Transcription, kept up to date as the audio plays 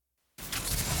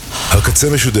הקצה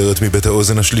משודרת מבית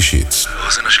האוזן השלישית.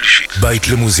 בית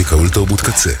למוזיקה ולתרבות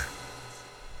קצה.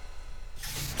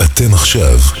 אתם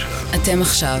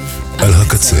עכשיו על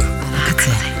הקצה.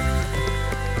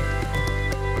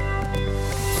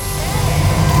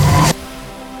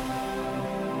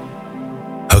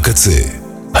 הקצה,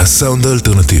 הסאונד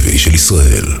האלטרנטיבי של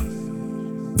ישראל.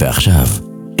 ועכשיו,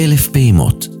 1000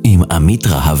 פעימות עם עמית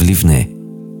רהב לבנה.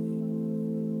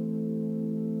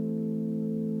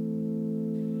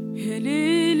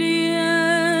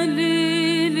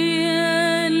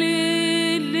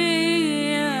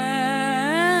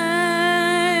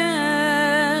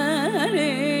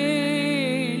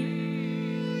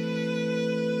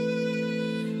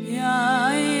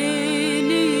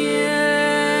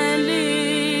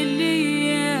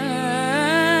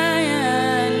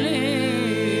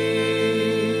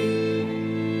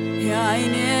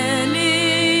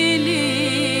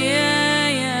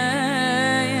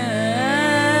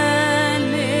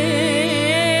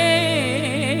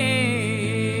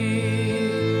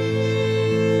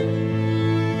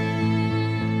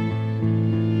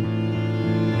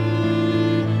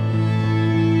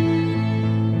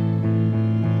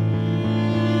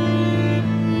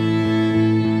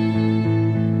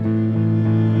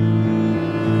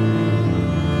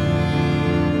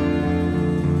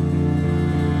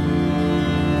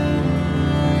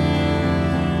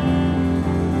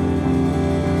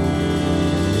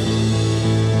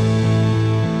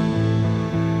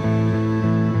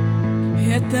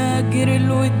 تاجر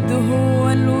الود هو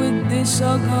الود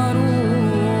شجره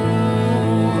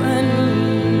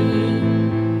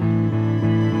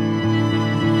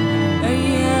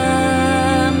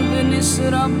أيام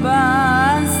بنشرب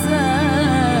عسل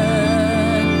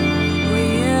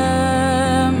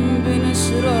وأيام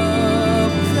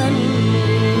بنشرب خل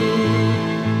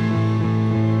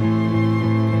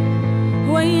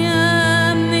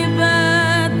وأيام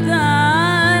نبات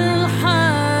على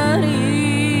الحريق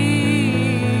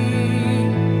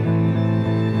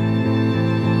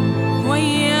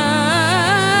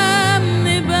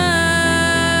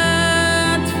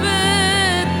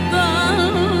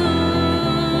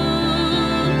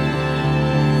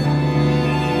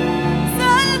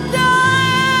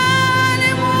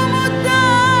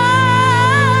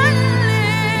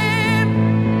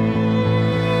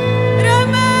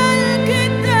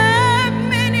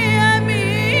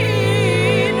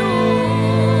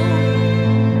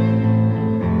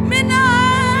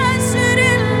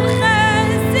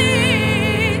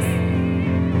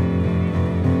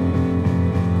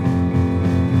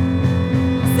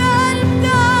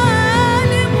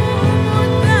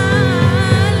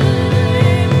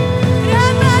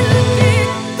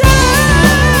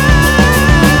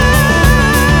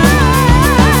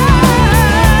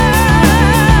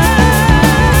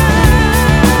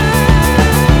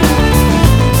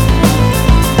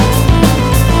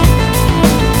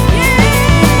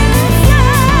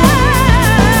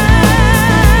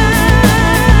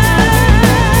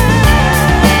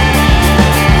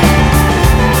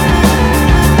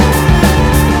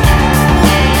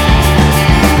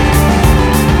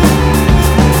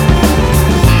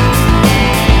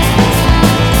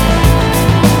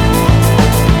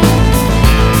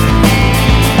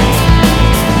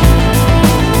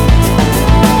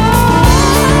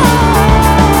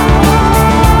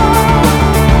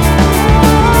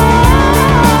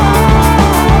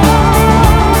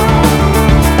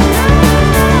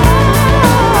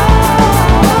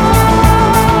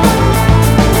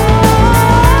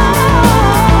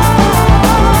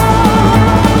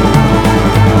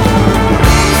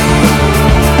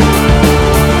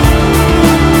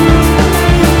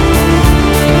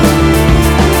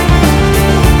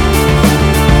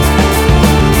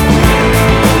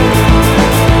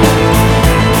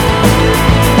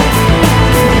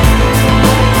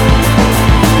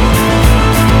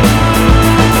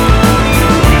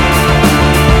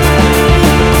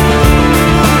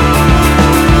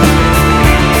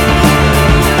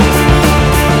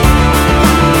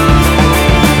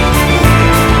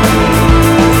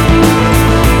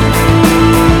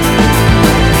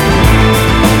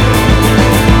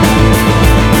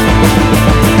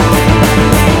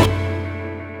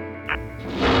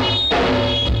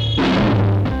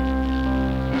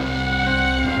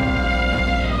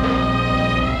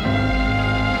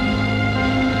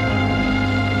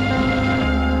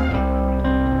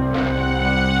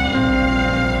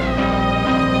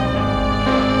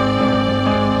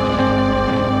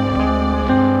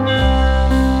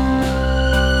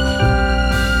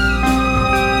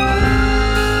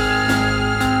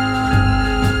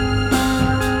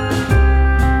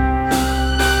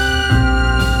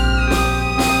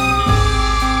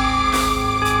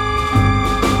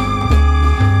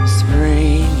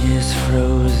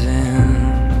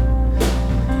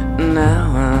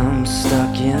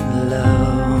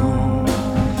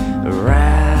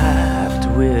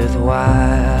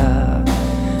wire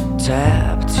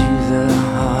tap to the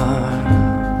heart.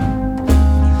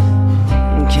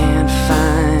 Can't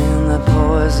find the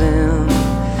poison,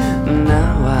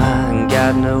 now I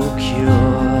got no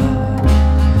cure.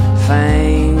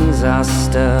 Fangs are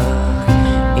stuck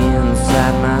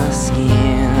inside my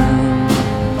skin.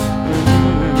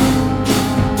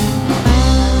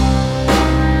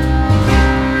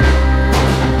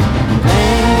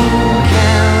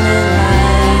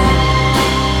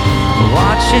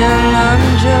 Watching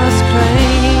unjust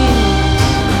claims.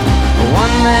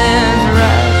 One man's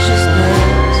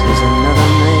righteousness is another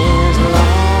man's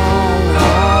long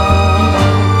haul.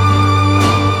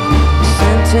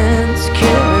 Sentence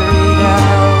carried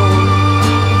out,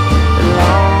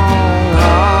 long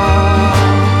haul.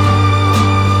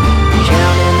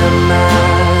 Counting the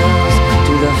miles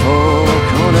to the four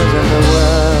corners of the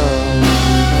world.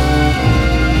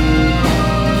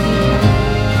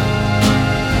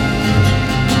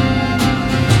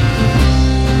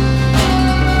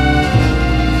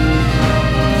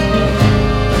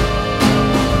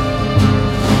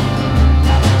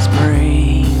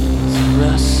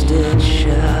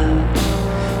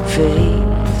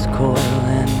 Faiths coil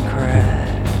and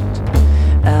cracked,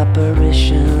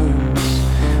 apparitions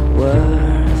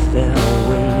worth their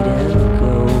weight in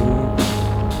gold.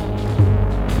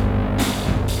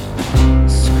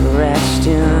 Scratched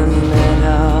in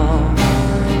metal,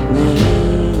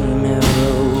 name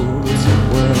erodes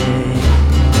away.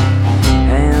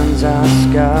 Hands are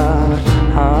scarred,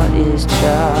 heart is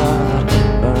charred,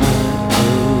 burned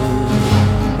through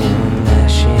in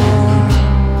ashes.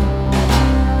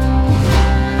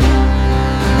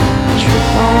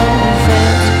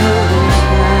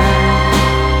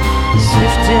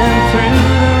 Sifting through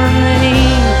the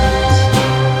remains.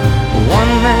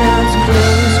 One man's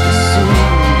close pursuit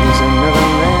is another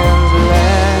man's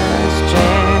last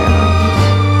chance.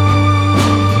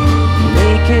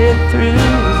 Make it through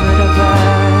the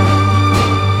divide,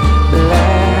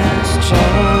 last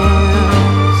chance.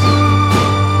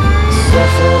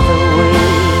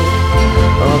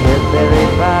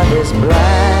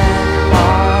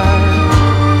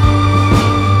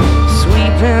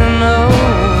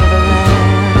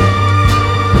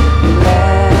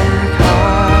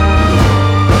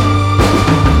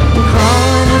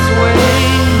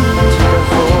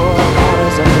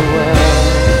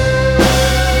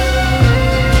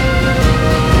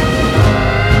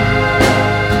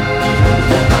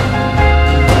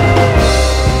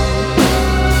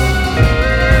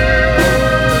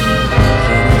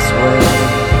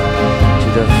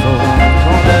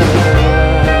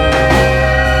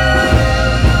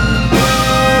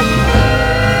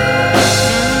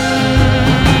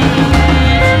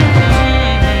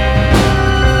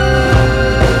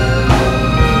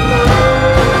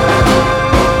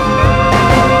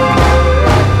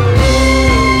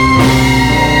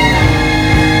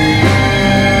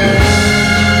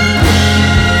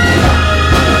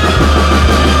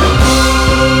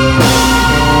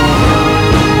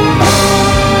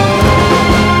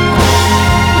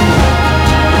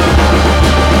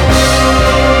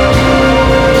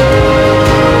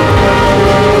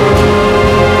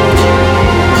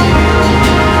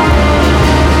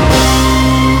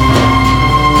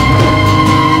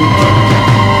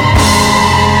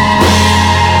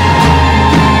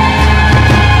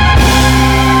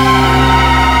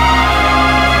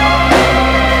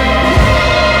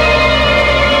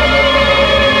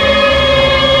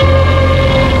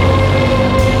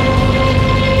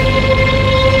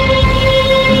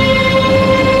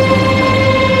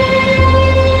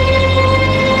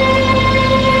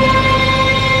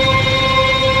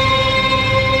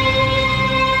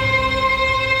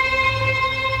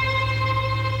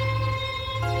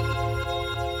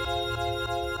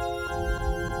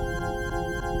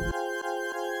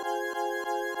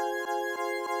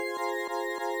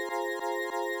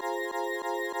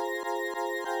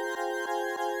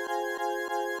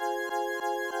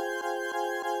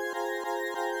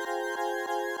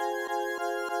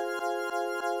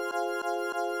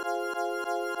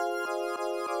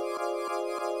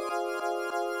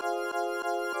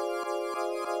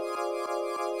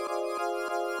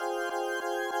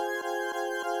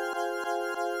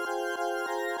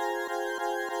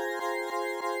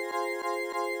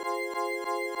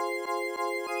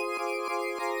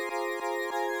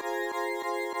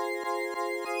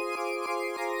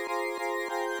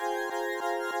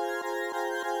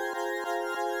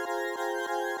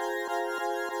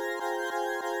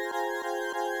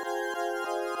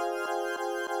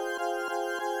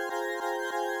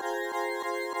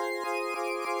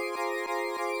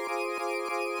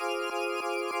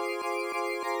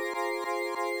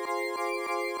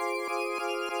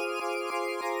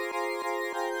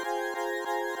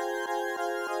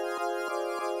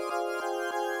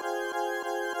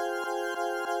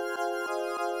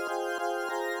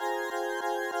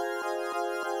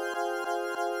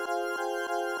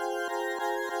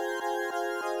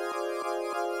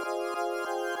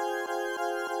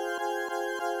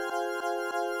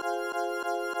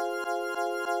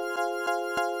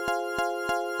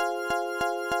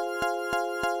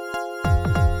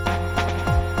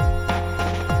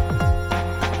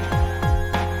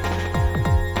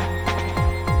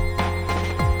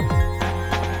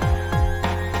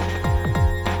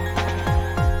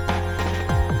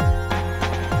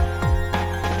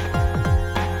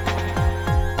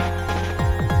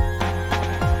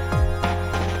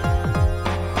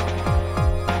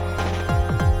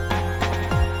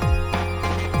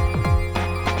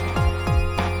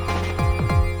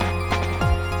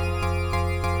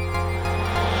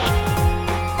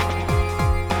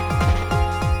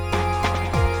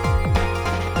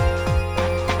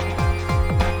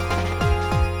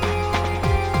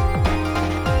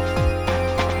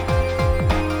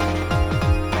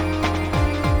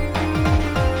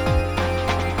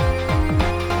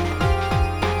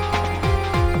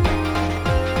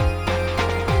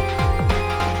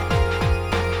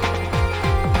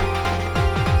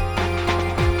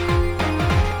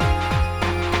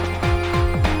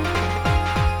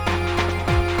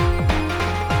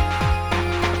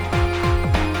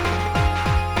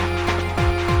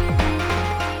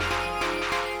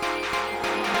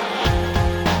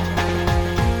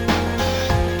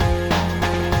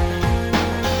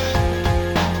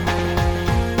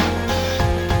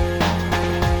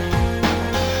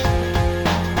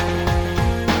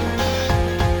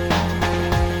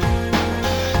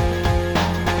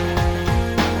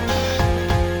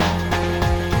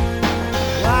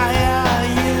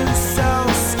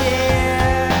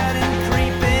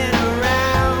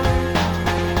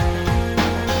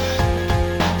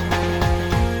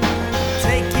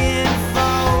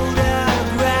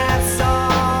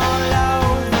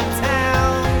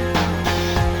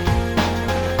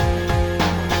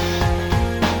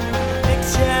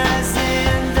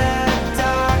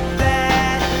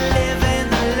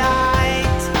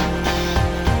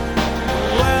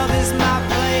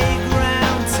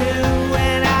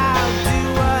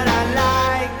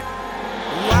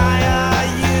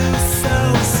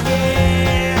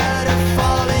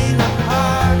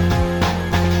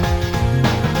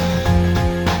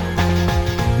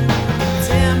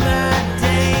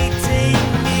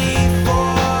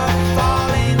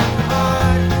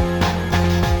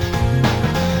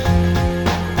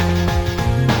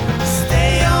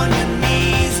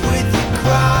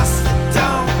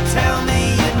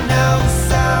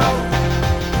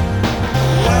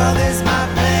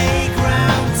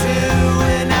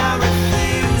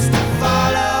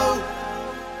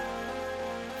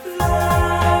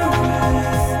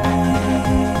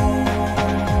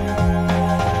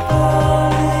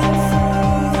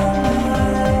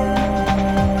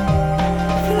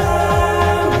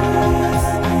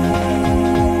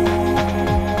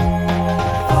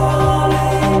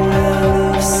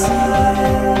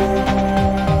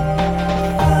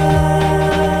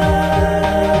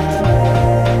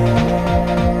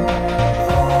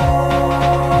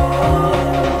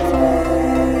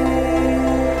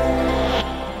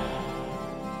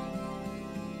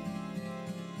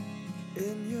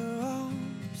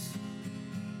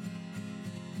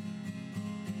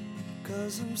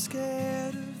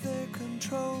 scared of their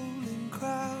controlling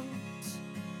crowds.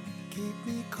 Keep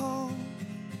me calm,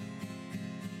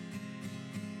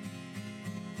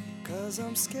 'cause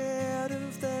I'm scared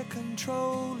of their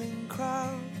controlling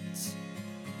crowds.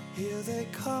 Here they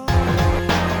come.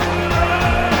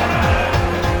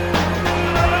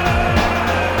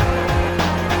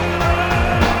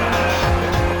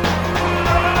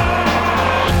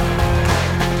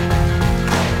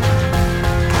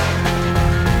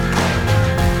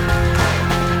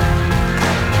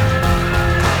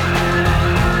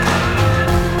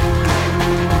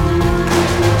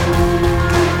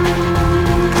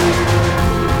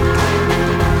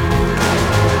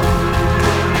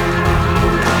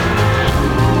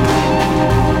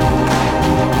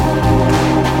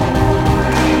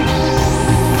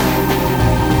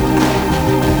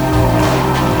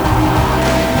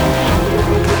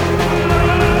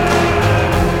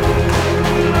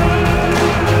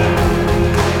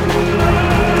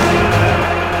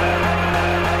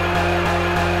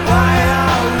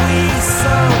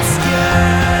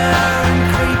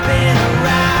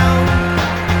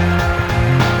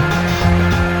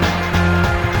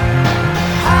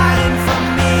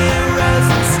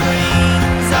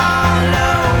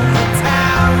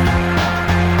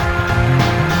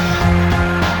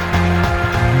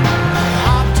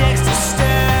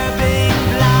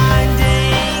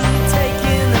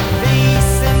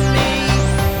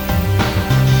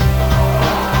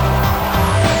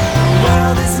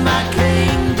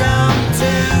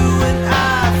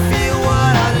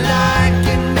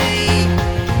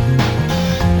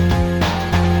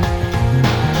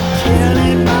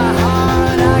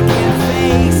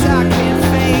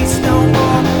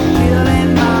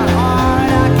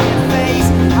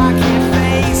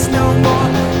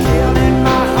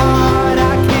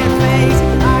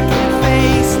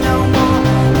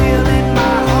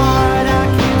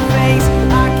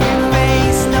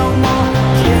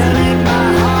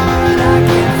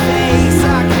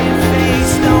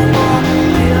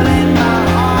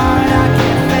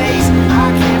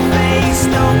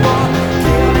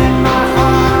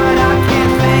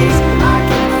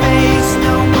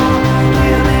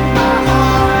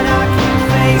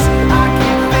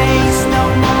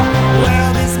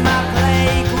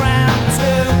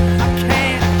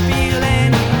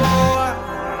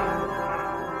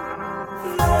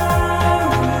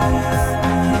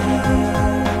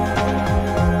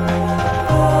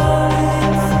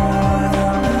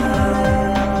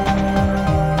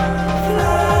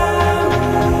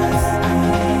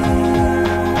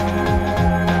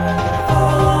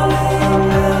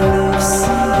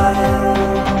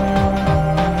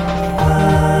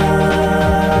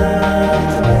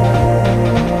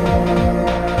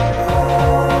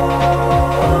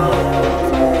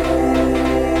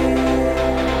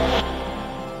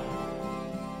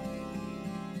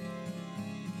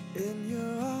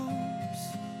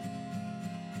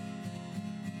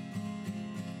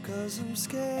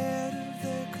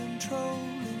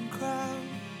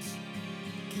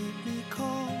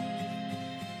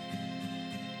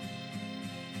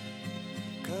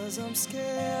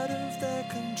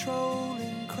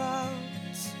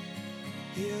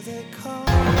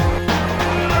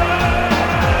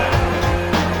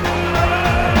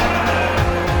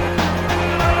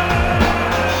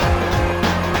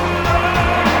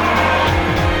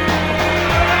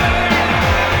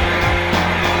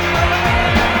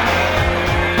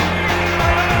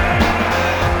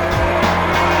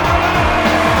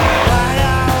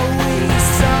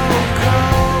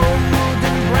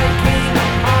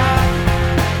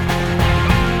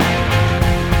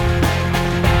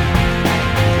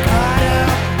 Caught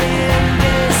up in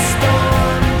this storm.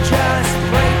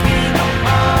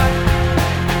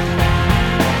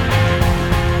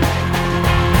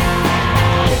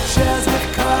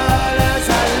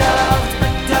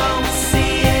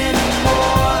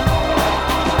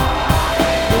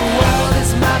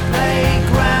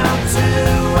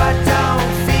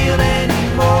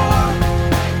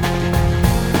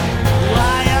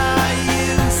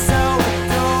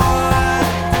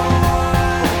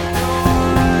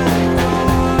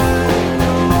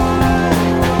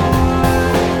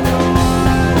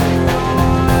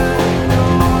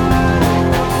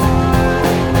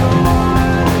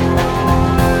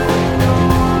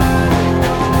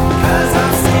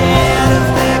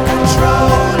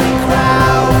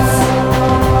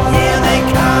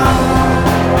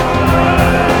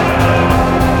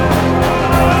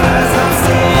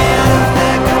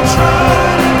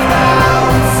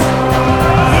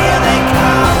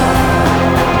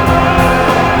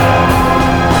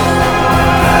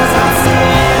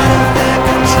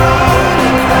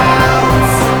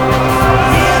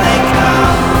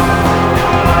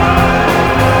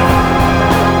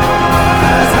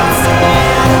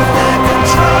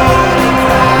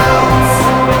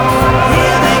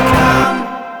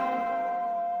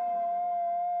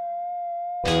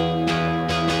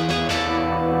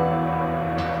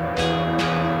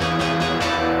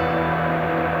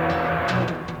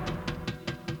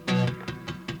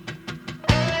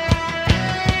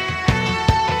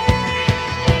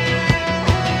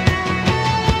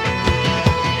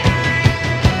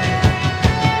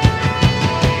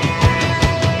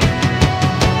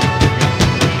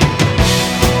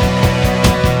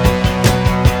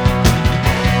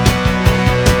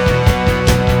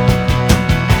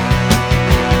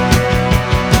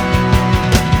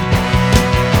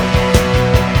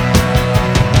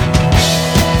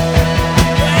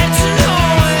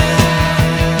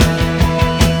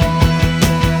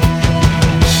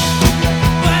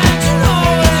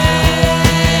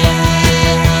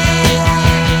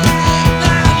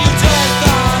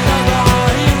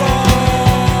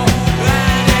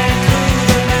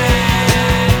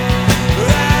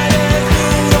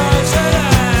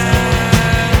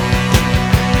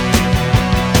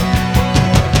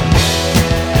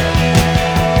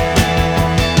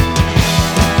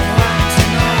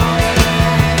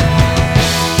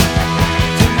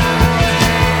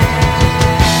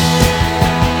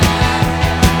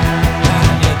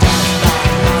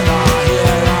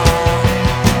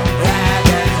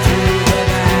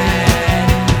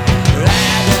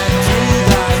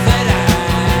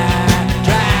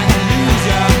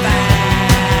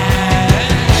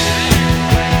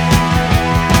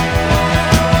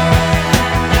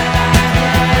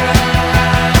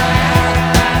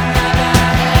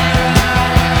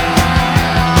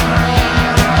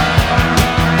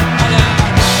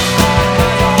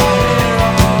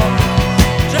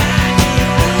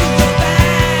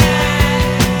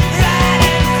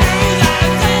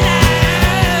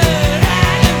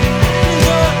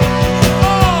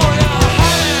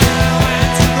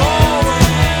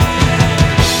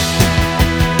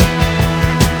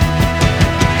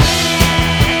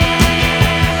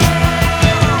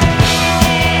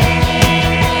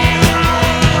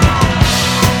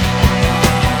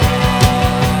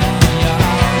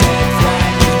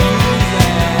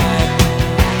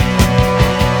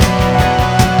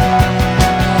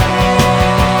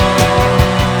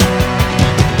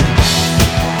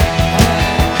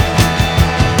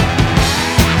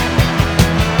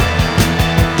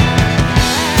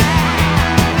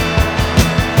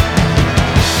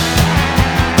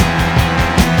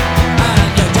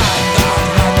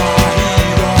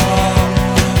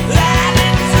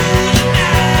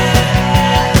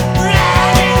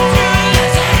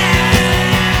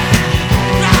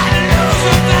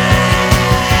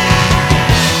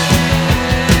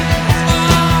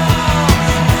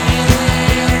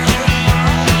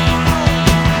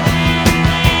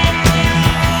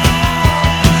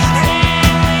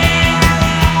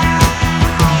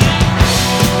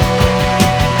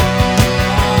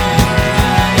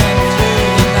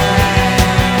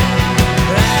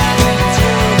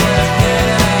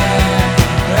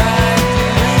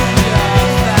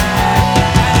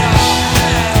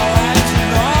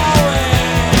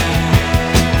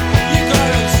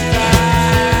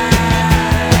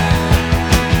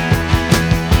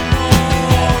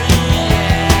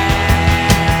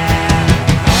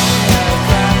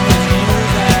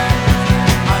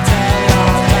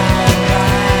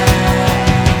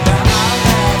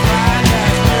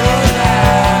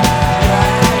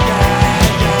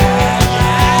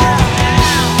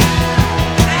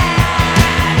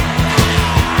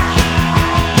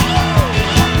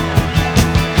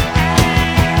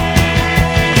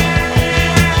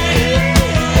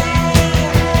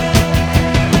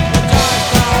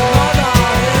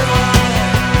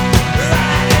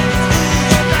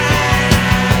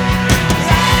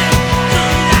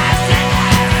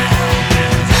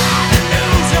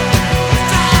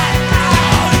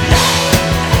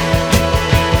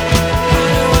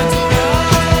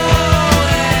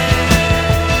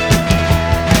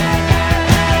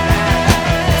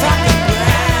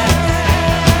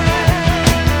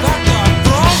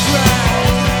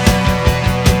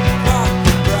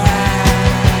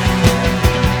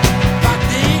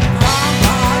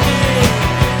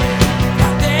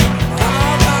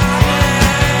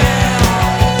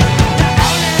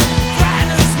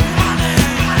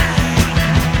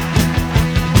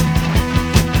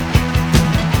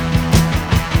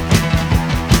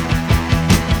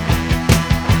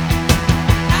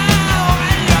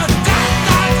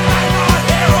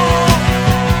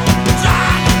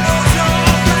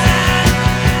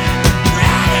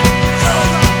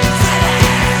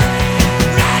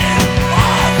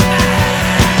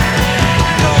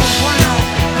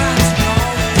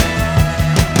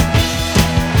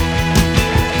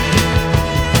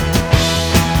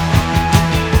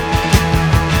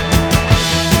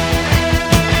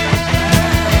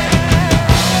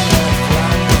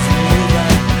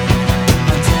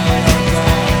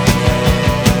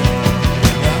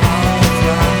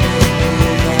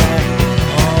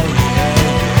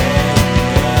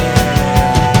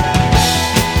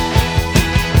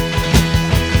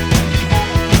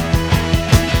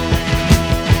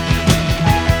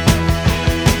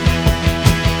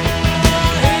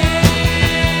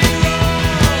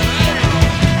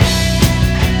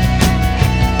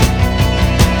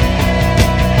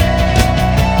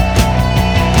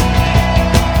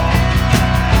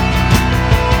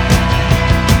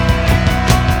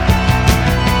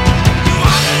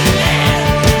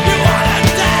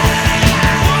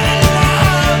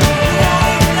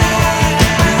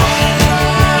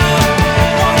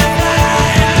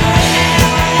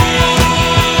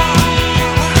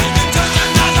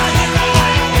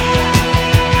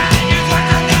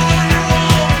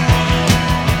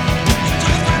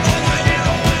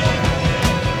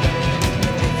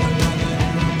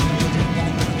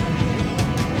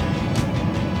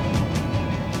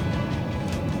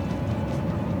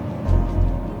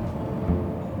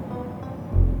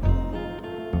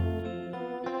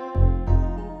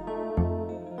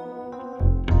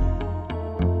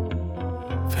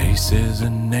 Faces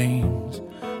and names,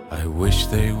 I wish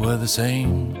they were the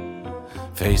same.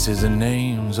 Faces and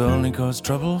names only cause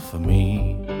trouble for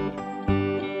me.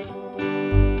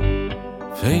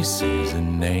 Faces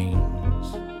and names.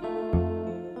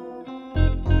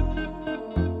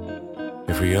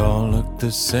 If we all looked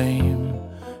the same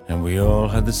and we all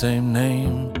had the same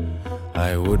name,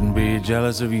 I wouldn't be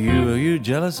jealous of you or you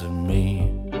jealous of me.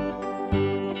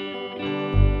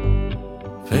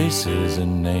 Faces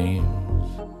and names.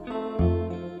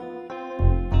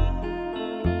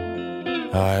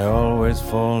 I always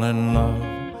fall in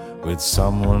love with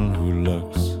someone who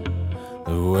looks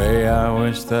the way I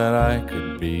wish that I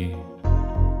could be.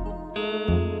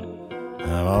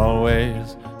 I'm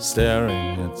always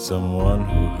staring at someone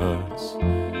who hurts,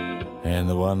 and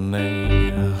the one they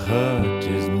hurt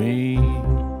is me.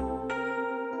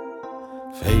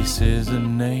 Faces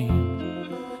and names,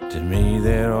 to me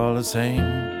they're all the same.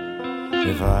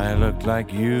 If I look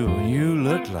like you and you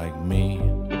look like me,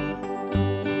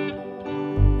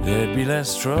 there'd be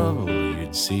less trouble,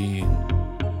 you'd see.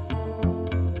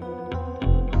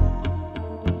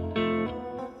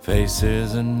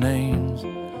 Faces and names,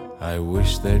 I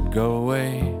wish they'd go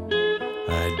away.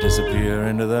 I'd disappear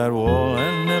into that wall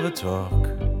and never talk.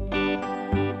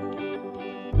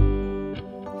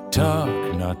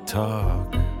 Talk, not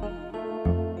talk.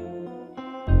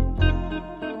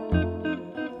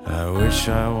 I wish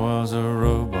I was a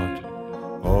robot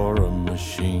or a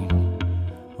machine,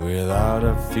 without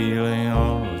a feeling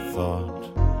or a thought.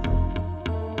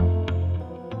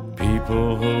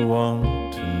 People who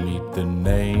want to meet the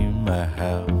name I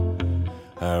have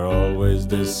are always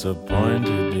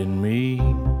disappointed in me.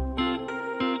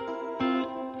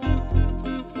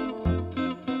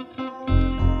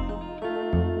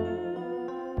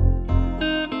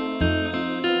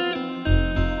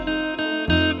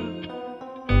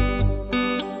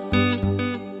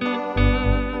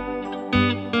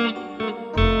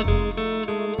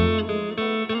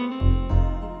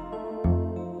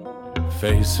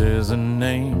 Faces and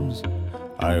names,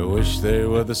 I wish they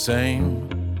were the same.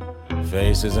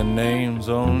 Faces and names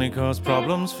only cause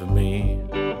problems for me.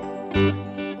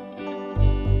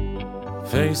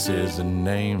 Faces and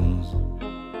names.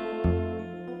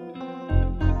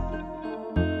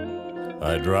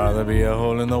 I'd rather be a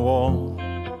hole in the wall,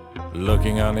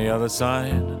 looking on the other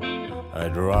side.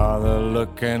 I'd rather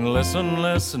look and listen,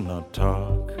 not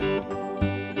talk.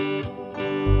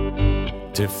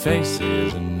 To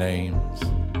faces and names.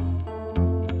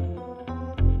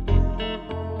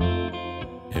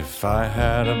 If I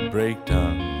had a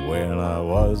breakdown when I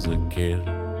was a kid,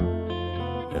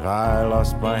 if I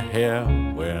lost my hair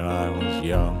when I was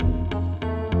young,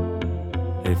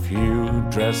 if you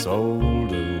dress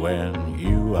older when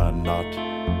you are not,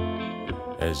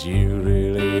 as you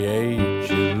really age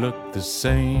you look the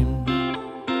same.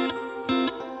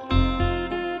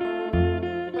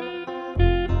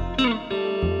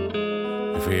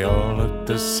 If we all looked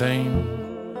the same,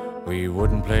 we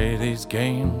wouldn't play these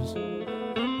games.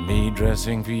 Me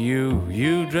dressing for you,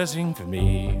 you dressing for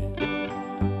me,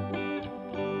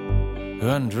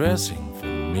 undressing for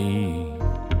me.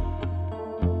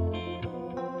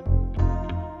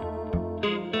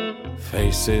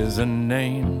 Faces and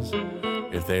names,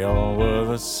 if they all were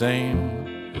the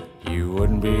same, you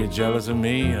wouldn't be jealous of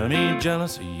me or me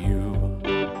jealous of you.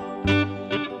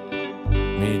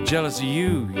 Me jealous of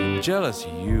you, you jealous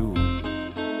of you.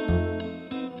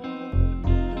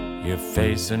 Your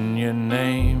face and your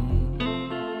name,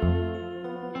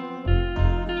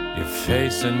 your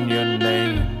face and your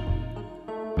name.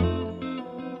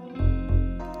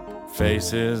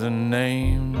 Faces and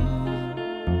names,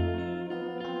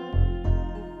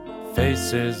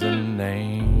 faces and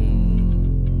names.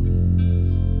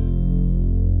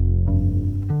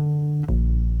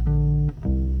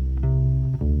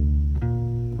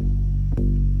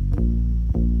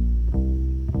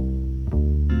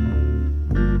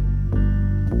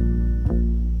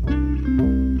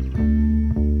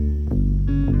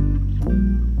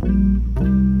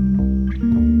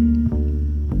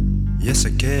 Yes,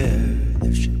 I care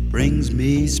if she brings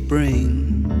me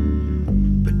spring,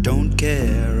 but don't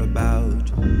care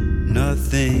about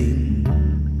nothing.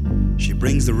 She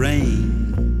brings the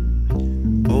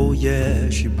rain, oh yeah,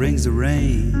 she brings the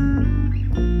rain.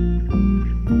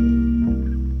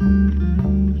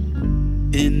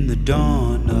 In the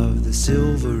dawn of the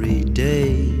silvery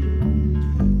day,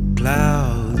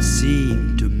 clouds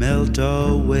seem to melt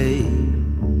away.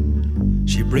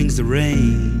 She brings the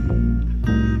rain,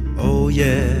 oh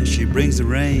yeah, she brings the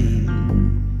rain.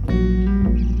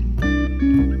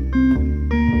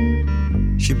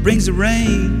 She brings the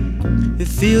rain, it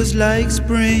feels like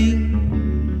spring.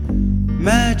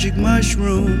 magic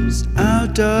mushrooms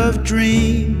out of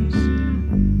dreams.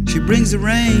 She brings the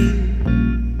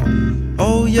rain.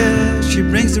 Oh yeah, she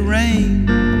brings the rain.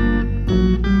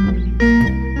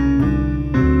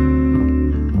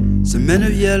 Cement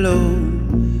of yellow,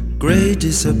 gray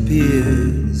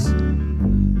disappears,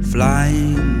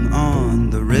 flying on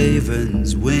the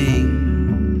raven's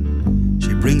wing.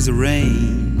 She brings the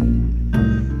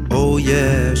rain. Oh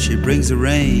yeah, she brings the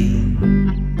rain.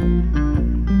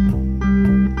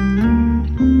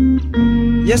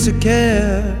 Yes, I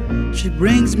care, she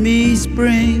brings me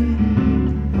spring,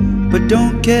 but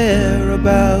don't care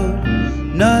about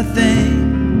nothing.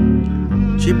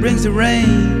 She brings the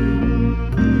rain.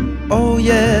 Oh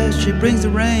yeah, she brings the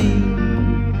rain.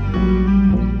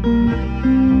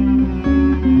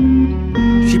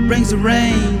 She brings the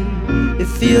rain. It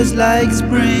feels like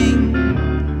spring.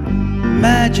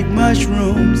 Magic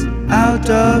mushrooms out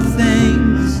of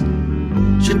things.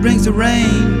 She brings the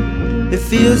rain. It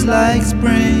feels like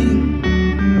spring.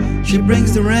 She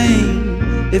brings the rain.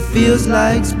 It feels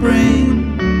like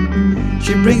spring.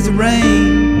 She brings the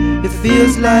rain. It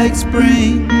feels like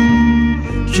spring.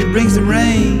 She brings the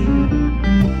rain.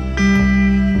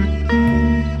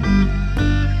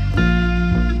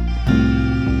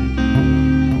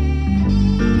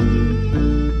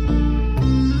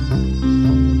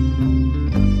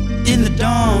 In the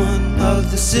dawn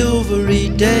of the silvery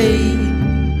day,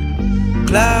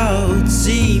 clouds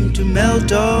seem to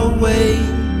melt away.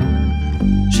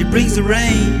 She brings the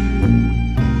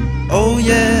rain. Oh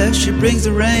yeah, she brings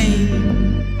the rain.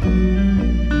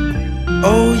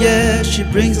 Oh yeah, she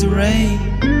brings the rain.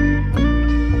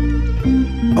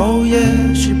 Oh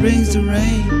yeah, she brings the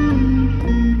rain.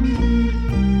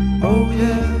 Oh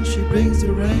yeah, she brings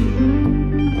the rain.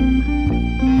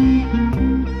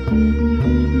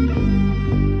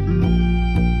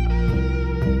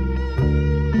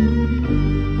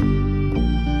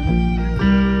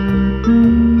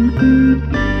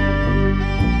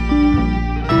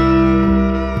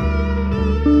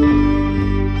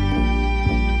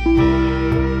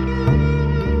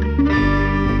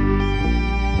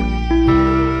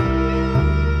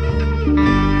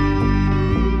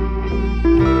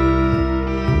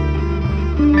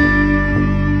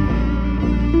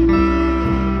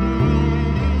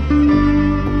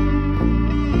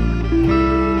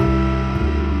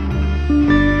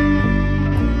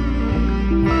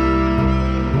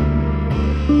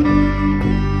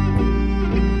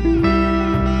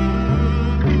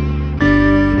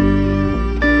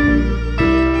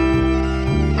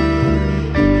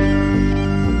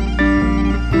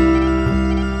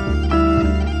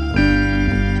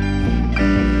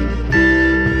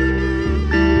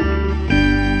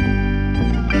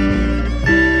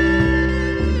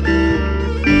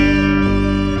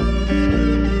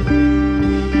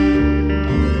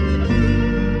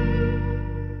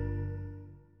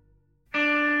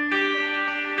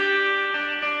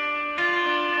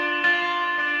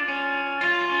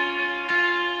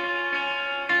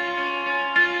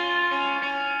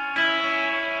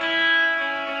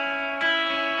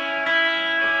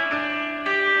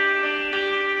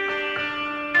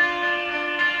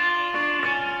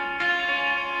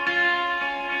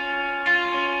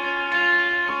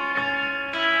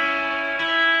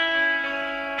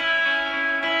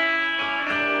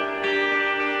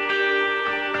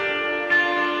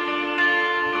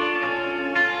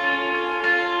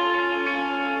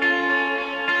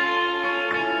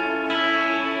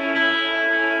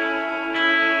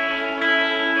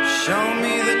 Show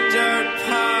me the dirt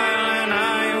pile and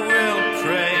I will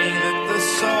pray that the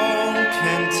soul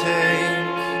can take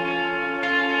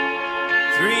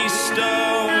 3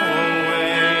 stowaways.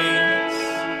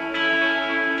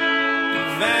 You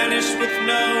vanish with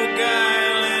no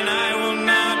guile and I will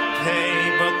not pay,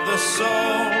 but the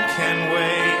soul can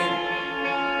wait.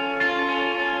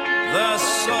 The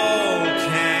soul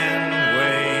can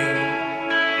wait.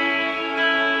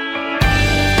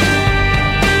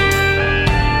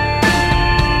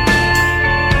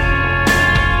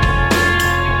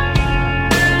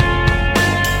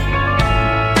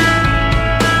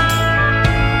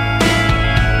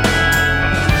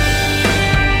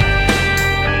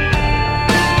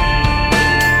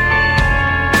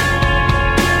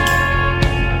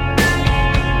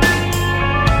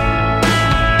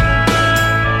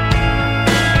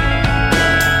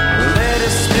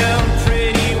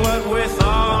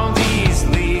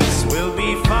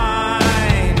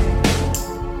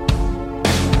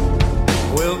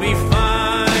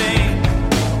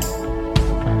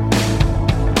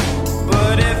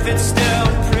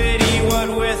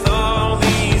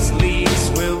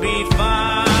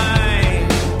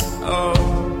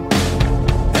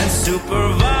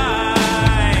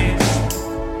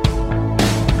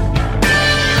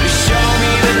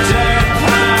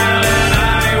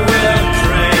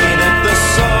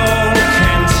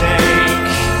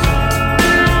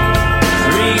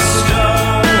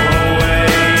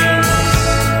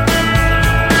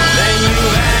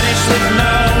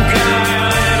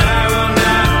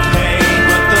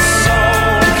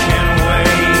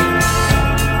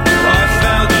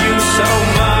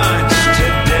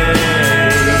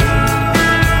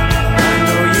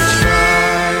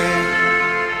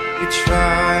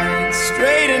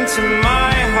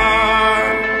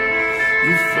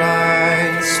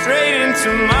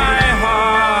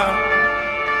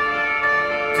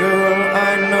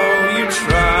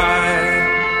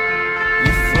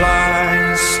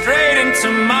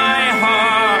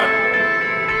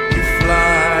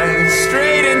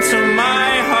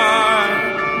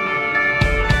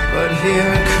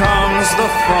 here comes the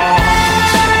fall.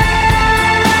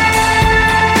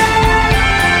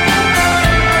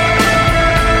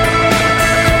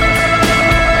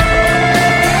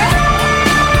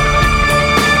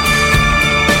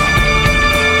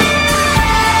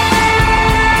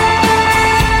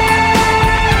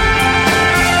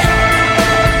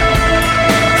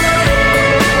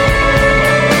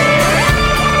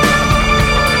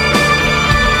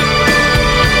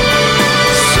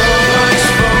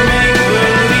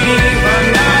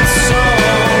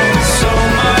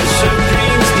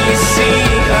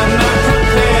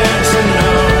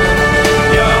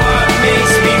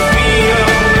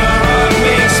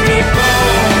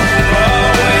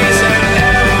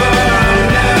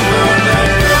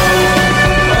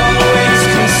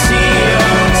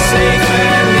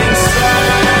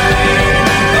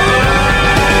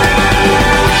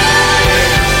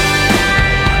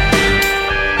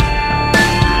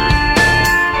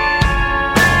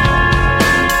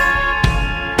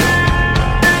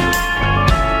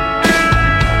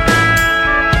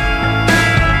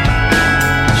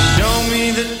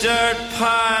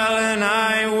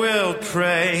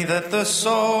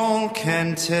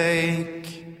 Take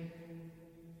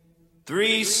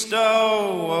 3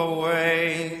 stowaways.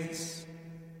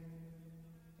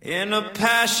 In a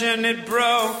passion it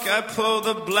broke, I pulled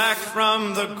the black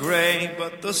from the gray,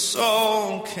 but the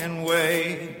soul can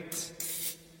wait.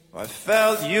 I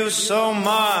felt you so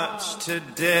much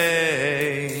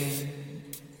today.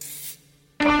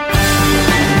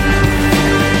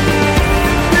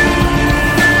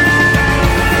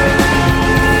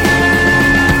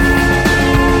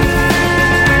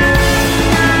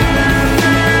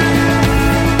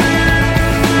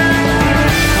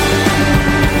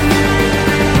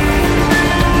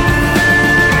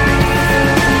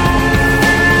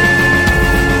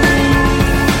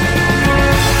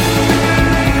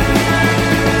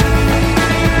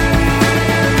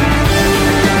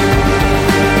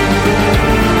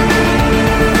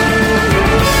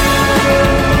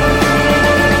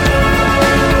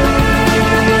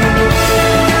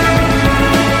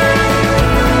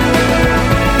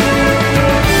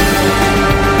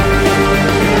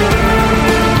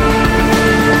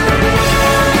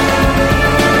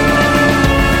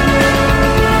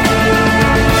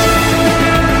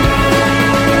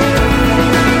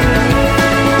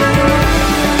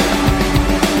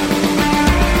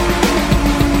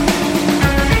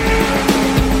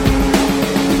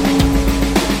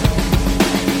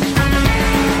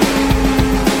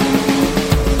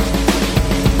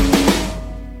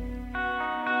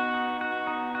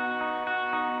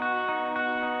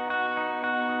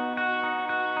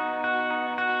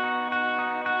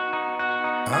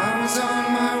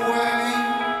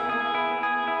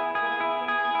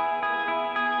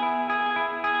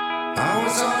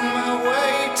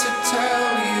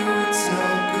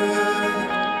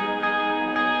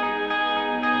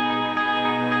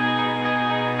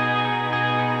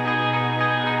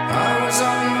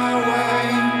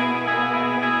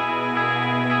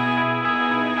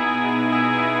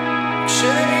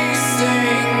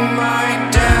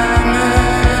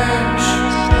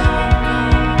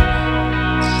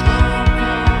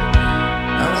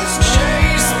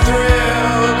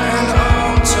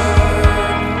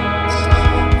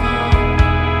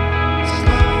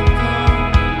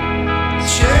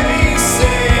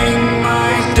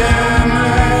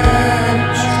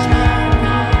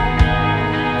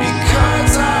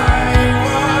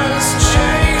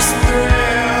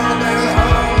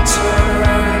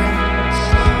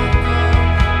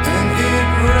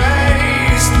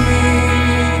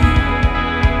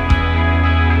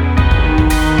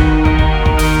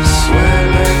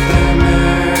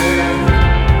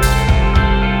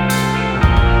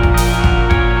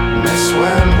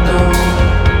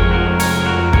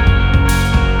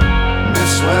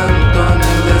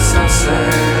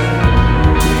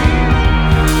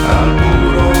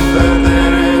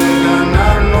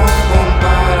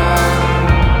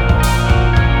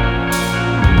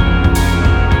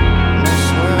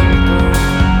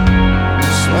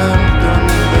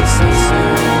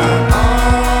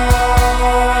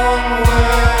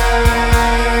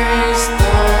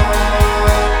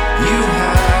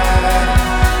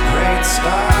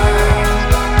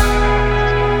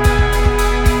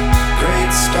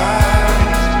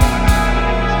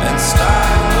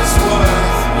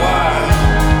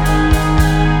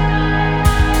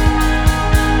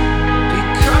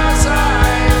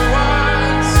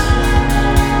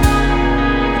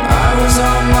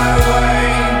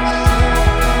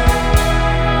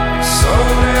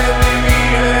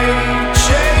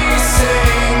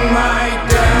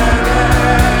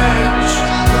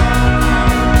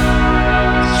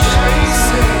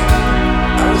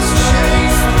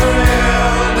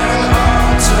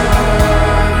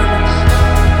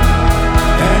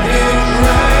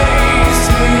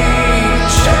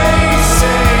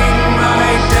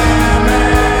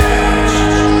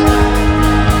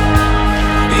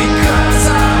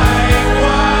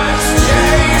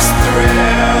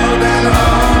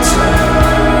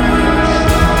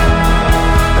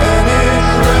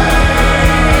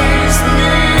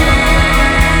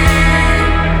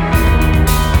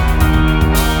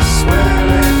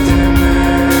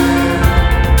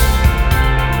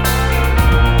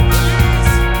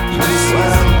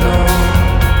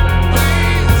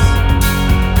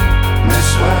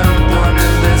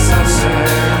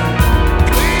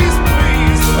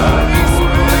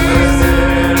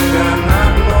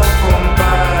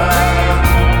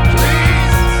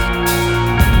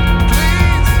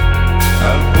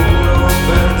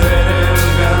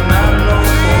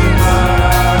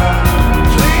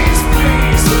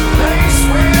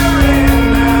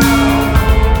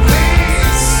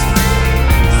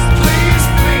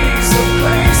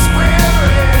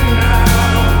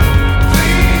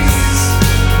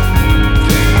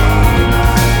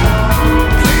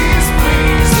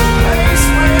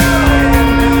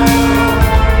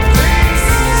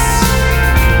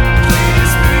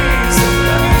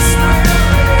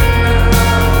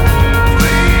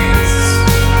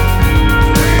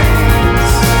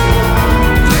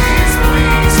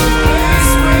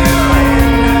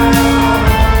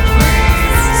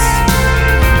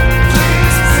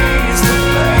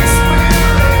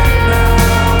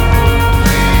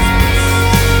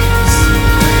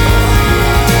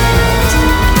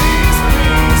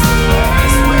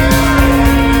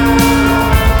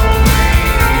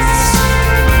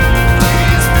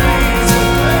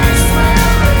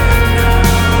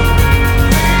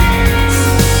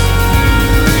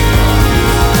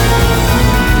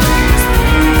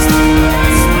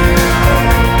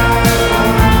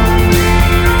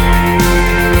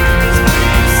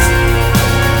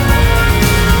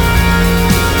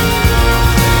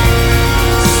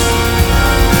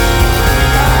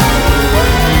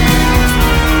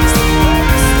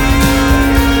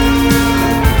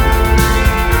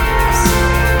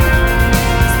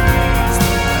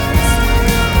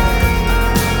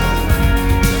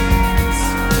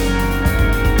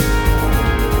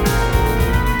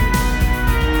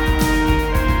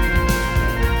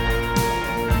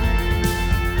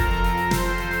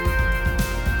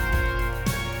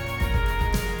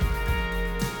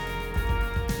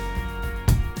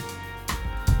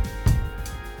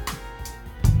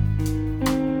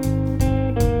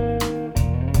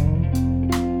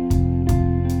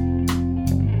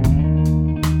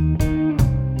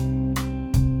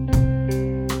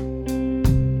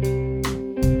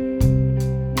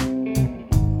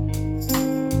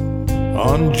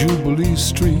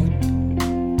 street,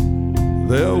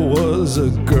 there was a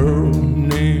girl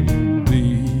named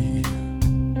Lee.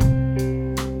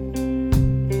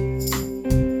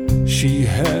 She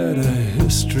had a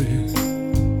history,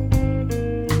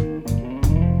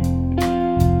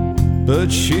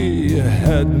 but she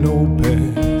had no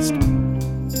past.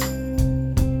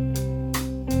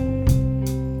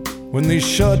 When they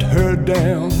shut her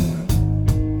down,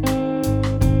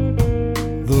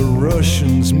 the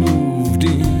Russians moved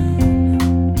in.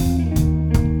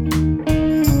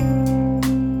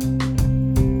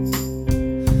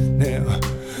 Now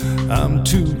I'm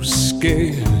too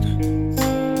scared,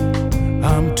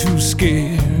 I'm too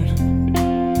scared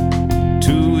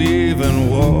to even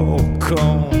walk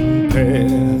on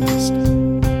past.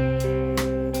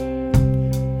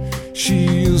 She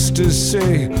used to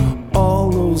say, all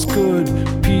those good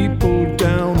people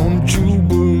down on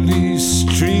Jubilee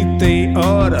Street, they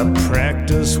ought to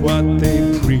practice what they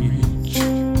preach.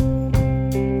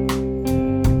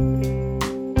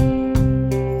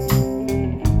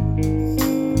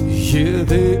 Yeah,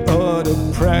 they ought to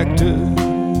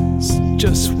practice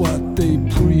just what they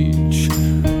preach,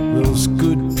 those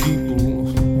good people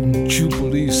on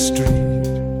Jubilee Street.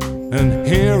 And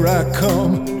here I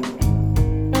come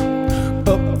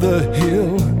up the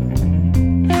hill,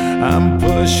 I'm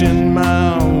pushing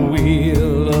my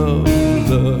wheel of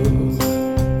love.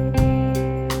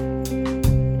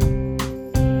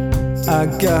 I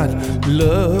got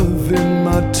love in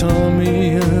my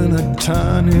tummy and a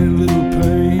tiny little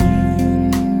pain,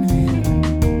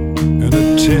 and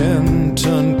a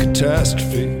 10-ton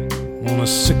catastrophe on a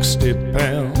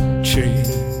 60-pound chain.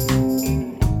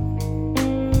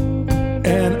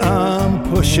 And I'm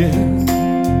pushing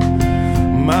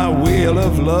my wheel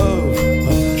of love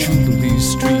up Jubilee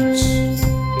streets.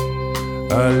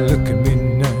 Look at me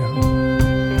now.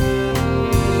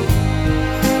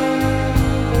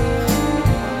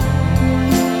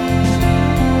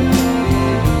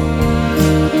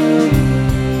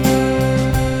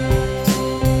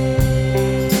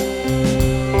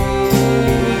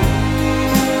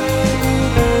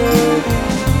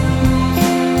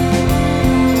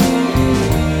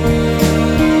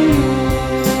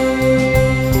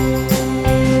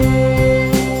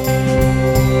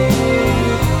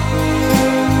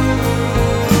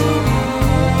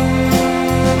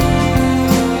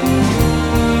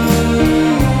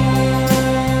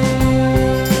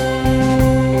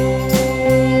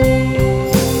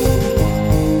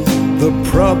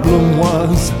 Problem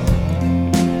was,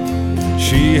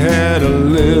 she had a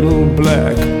little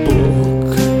black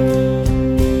book,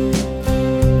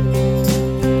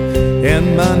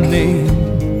 and my name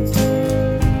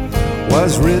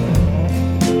was written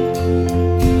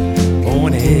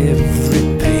on every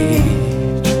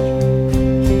page.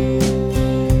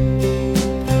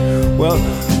 Well,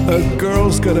 a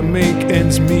girl's gotta make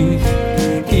ends meet,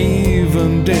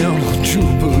 even down on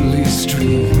Jubilee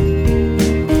Street.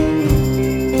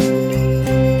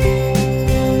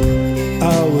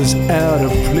 Out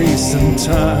of place and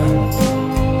time,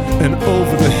 and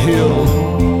over the hill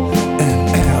and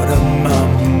out of my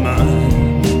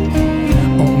mind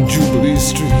on Jubilee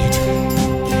Street.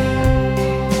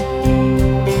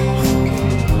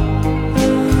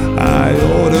 I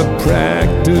ought to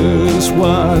practice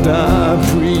what I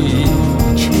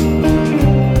preach.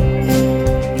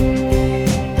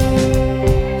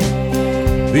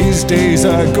 These days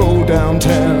I go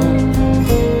downtown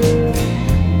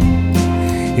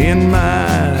in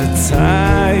my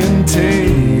tie and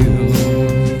tails.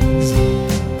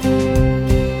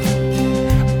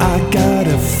 I got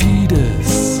a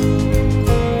fetus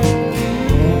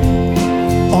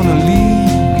on a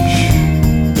leash.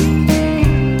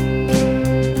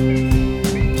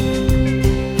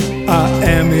 I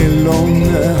am alone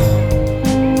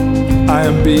now, I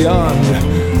am beyond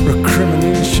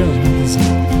recriminations.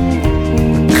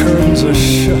 The curtains are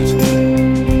shut,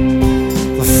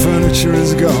 furniture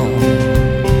is gone.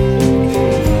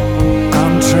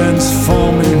 I'm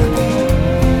transforming,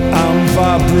 I'm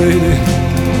vibrating,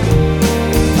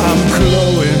 I'm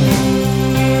glowing,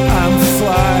 I'm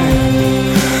flying.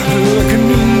 Look at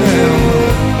me now,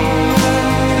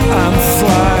 I'm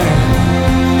flying.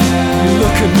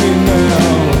 Look at me now.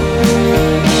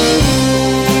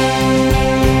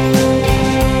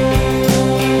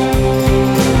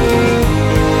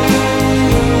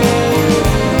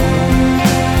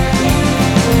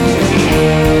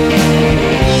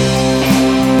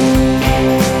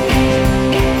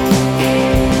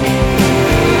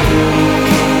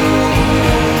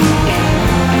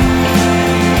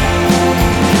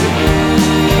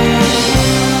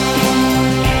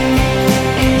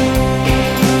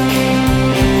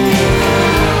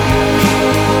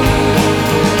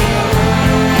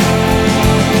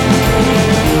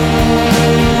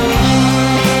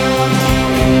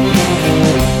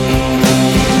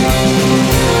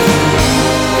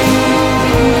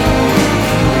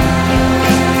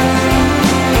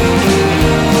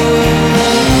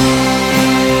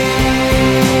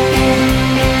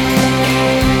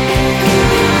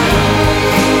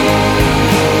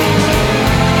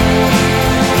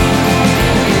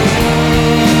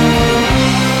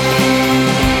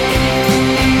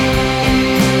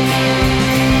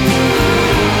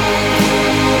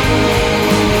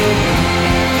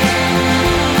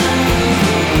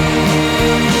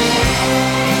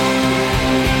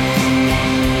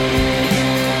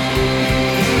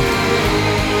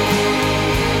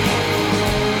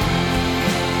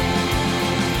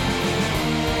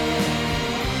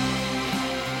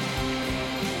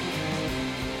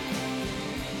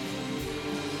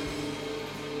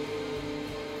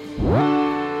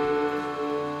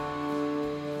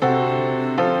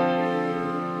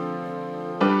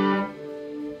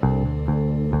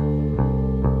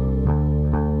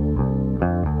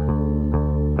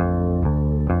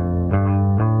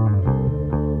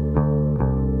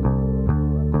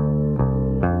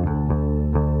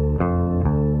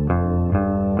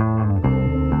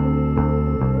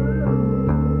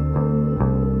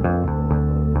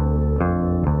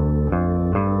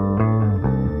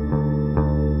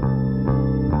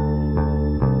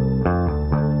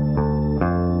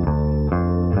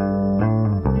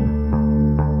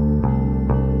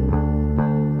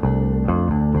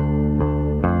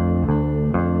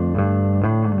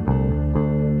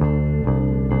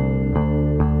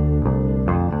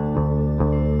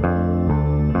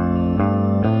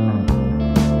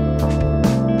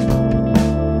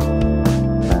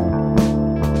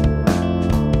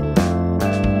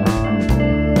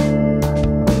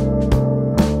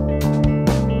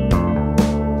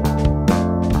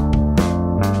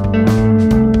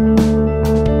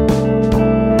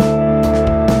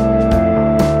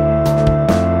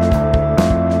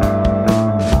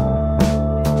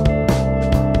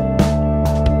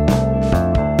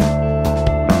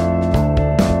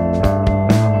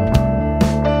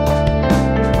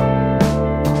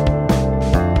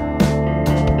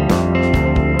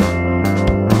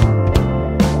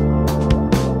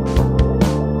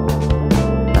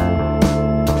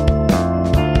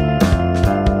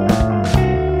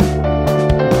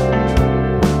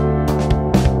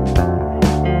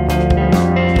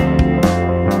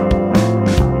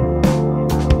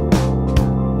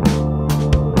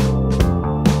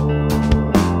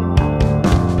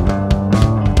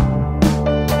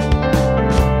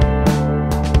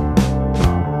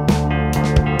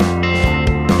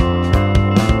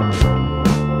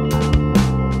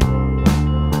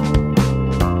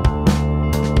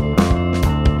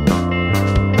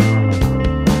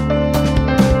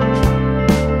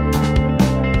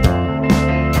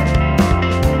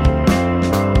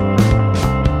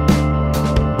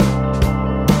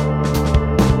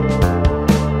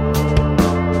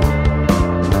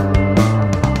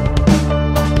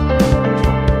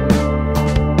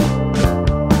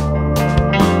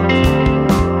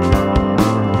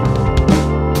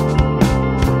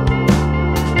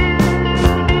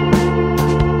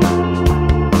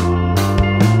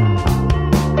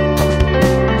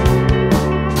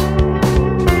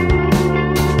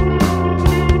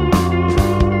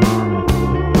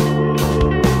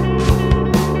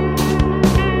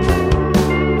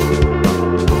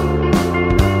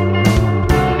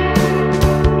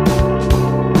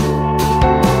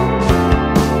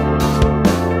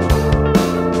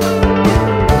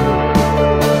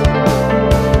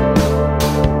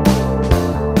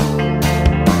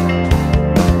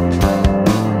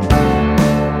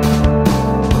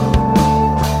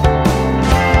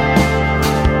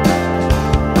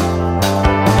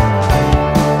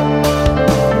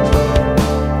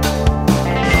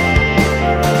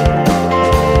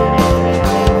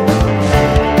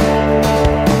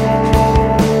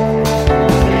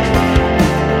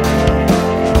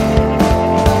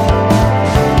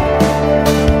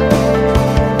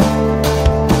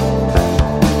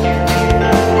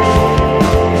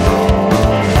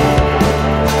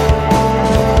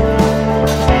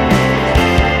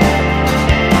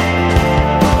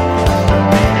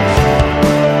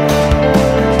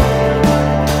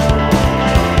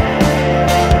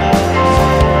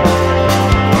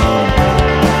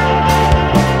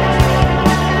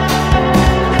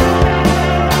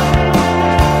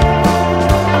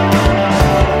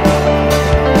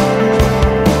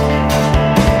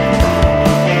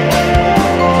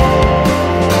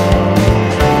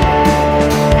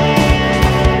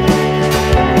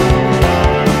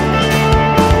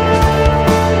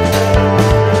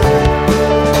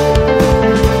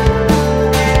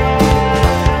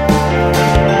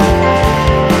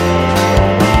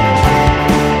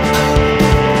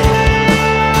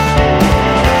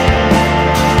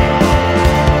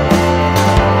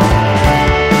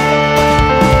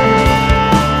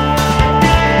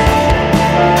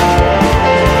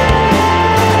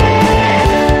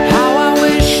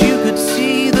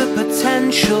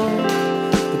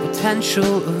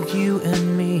 special of you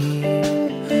and me.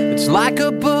 It's like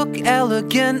a book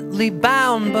elegantly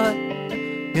bound, but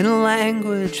in a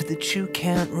language that you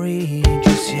can't read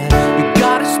just yet. You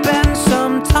gotta spend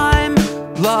some time,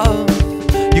 love.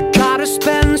 You gotta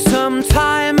spend some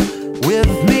time with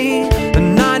me,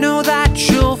 and I know that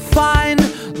you'll find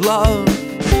love.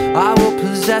 I will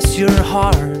possess your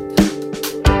heart.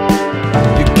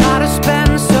 You gotta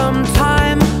spend some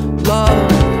time,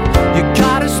 love. You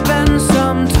gotta spend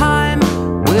some time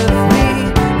with me,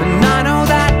 and I know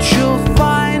that you'll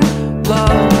find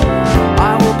love.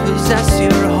 I will possess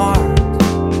your heart.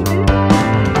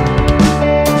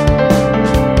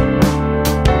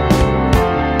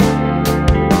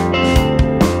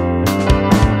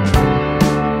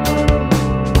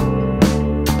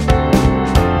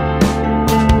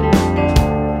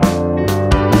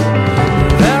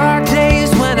 There are days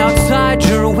when outside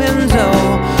your window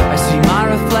I see my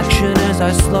reflection as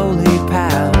I slowly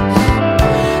pass,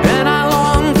 and I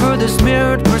long for this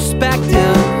mirrored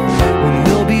perspective when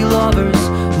we'll be lovers,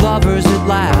 lovers at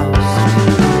last.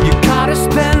 You gotta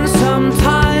spend some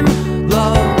time,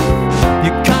 love.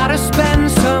 You gotta spend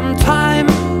some time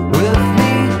with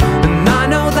me, and I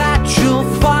know that you'll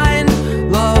find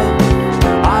love.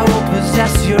 I will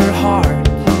possess your heart.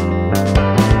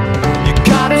 You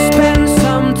gotta spend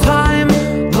some time,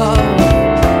 love.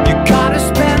 You gotta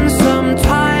spend some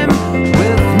time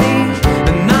with me,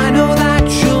 and I know that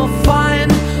you'll find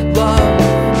love.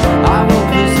 I will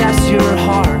possess your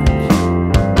heart.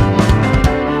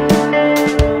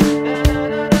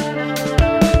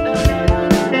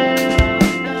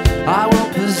 I will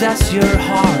possess your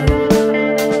heart.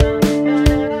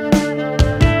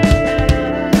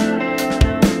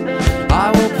 I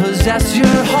will possess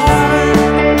your heart.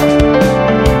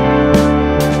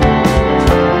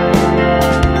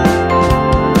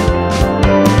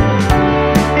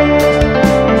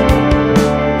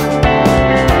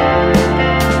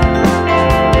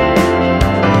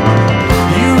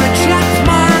 You reject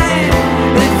my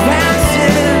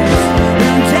advances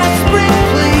in desperate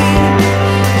plea.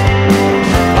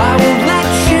 I won't let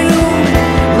you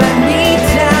let me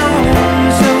down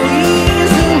so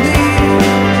easily,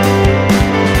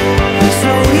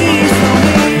 so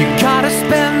easily. You gotta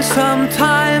spend some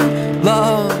time,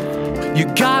 love. You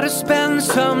gotta spend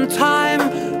some time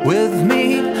with me,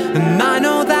 and I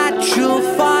know that you'll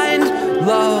find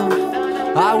love.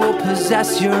 I will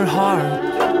possess your heart.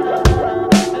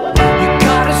 You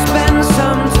gotta spend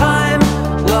some time,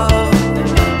 love.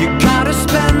 You gotta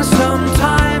spend some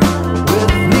time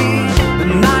with me,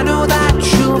 and I know that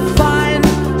you'll find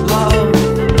love.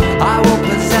 I will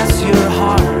possess your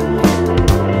heart.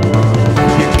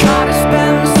 You gotta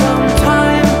spend some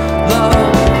time,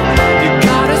 love. You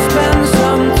gotta spend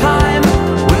some time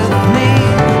with me,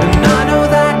 and I know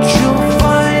that you'll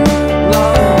find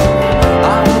love.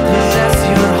 I will possess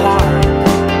your heart.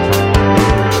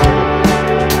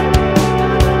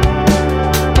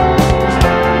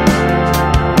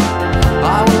 I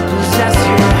will possess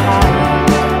your heart.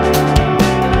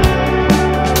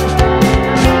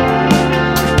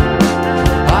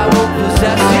 I will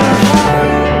possess your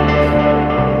heart.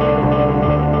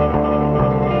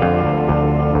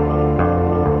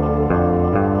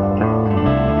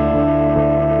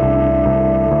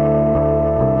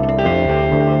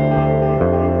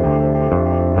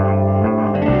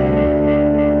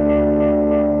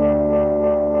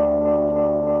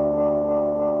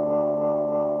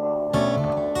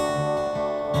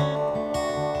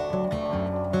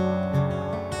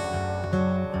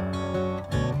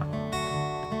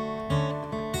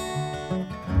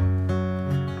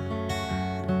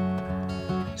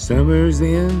 Summer's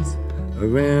ends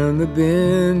around the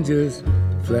bend just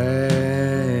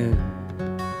flying.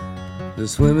 The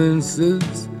swimming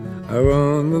suits are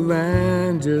on the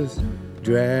line just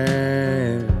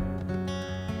drying.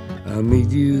 I'll meet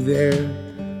you there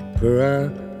for our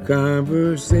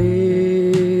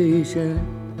conversation.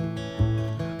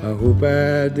 I hope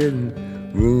I didn't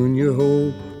ruin your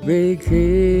whole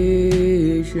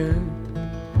vacation.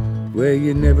 Well,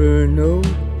 you never know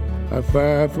how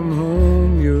far from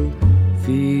home you're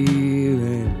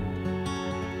feeling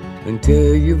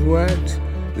until you've watched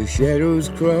the shadows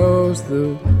cross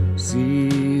the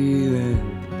ceiling.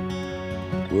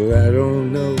 Well, I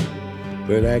don't know,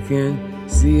 but I can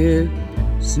see it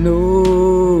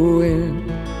snowing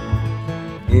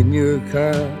in your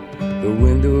car. The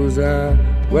windows are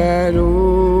wide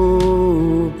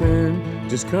open.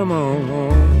 Just come on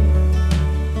home.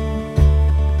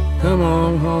 Come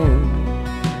on home.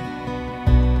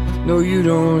 No, you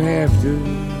don't have to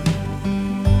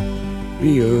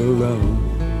be alone.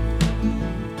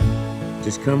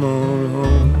 Just come on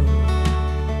home.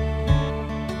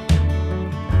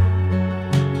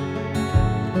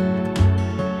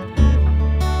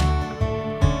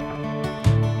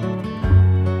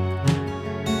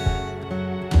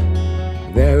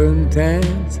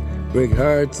 sometimes break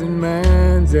hearts and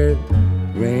minds at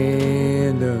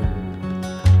random.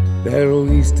 That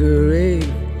old Easter egg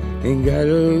ain't got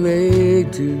a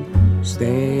leg to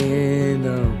stand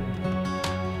on.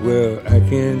 Well, I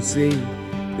can see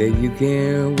that you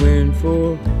can't win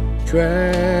for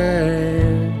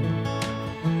trying.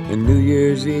 And New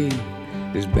Year's Eve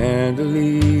is bound to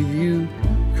leave you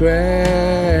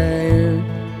crying.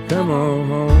 Come on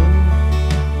home.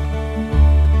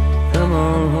 Come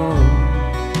on home.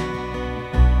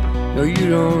 No, you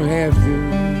don't have to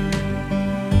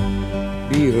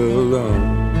be alone.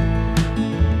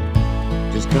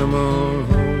 Just come on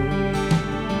home.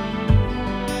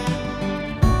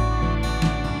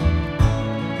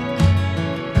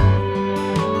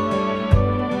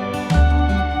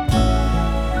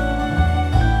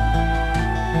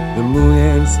 The moon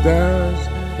and stars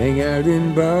hang out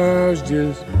in bars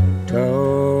just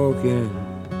talking.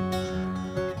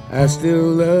 I still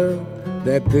love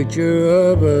that picture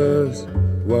of us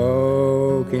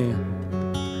walking,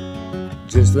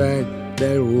 just like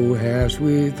that old house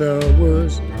we thought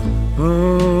was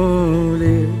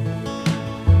haunted.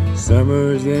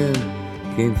 Summers then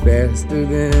came faster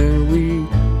than we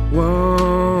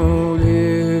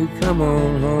wanted. Come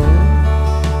on home.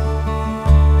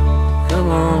 Come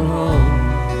on home.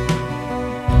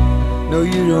 No,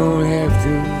 you don't have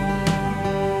to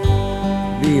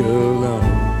be alone.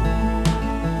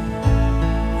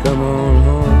 Come on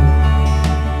home.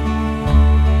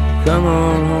 Come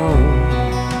on home.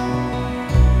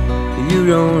 You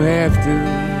don't have to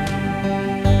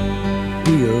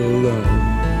be alone.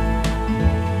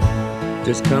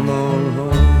 Just come on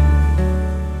home.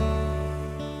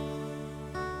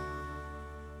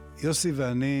 יוסי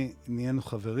ואני נהיינו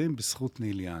חברים בזכות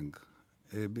ניל יאנג.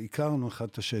 הכרנו אחד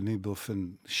את השני באופן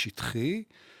שטחי,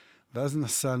 ואז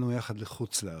נסענו יחד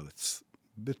לחוץ לארץ,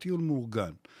 בטיול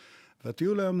מאורגן.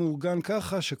 והטיול היה מאורגן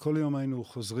ככה שכל יום היינו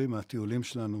חוזרים מהטיולים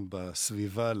שלנו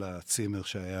בסביבה לצימר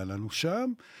שהיה לנו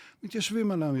שם,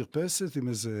 מתיישבים על המרפסת עם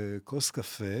איזה כוס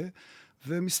קפה,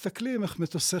 ומסתכלים איך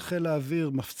מטוסי חיל האוויר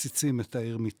מפציצים את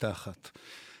העיר מתחת.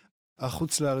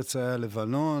 החוץ לארץ היה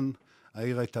לבנון,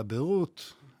 העיר הייתה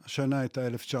ביירות, השנה הייתה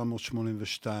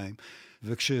 1982,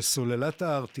 וכשסוללת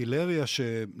הארטילריה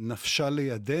שנפשה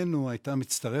לידינו הייתה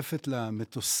מצטרפת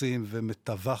למטוסים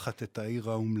ומטווחת את העיר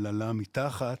האומללה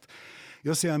מתחת,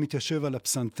 יוסי היה מתיישב על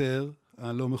הפסנתר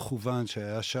הלא מכוון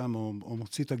שהיה שם, או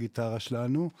מוציא את הגיטרה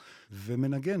שלנו,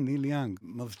 ומנגן ניל יאנג,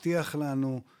 מבטיח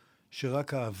לנו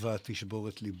שרק אהבה תשבור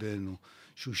את ליבנו,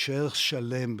 שהוא יישאר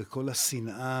שלם בכל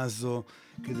השנאה הזו,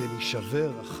 כדי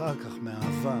להישבר אחר כך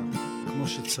מאהבה, כמו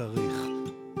שצריך.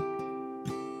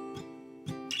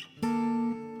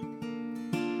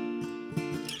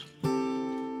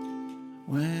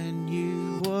 When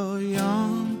you were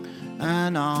young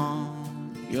and on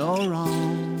your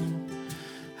own,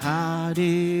 how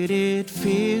did it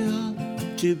feel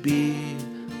to be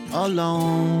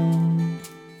alone?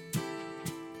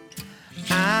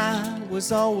 I was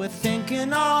always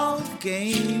thinking of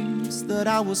games that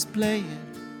I was playing,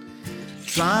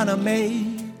 trying to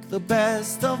make the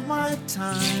best of my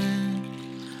time.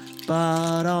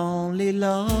 But only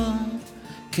love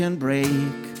can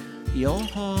break your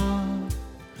heart.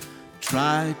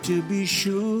 Try to be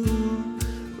sure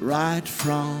right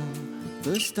from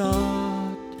the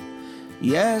start.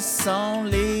 Yes,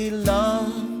 only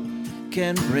love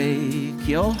can break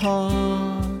your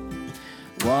heart.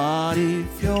 What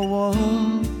if your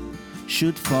world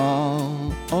should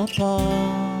fall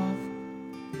apart?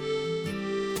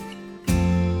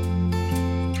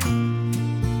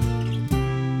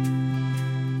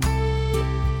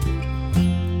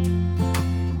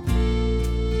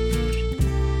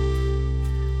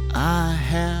 I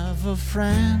have a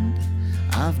friend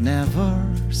I've never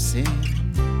seen.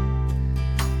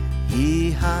 He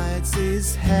hides his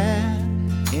head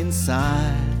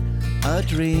inside a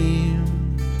dream.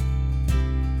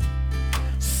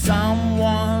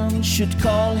 Someone should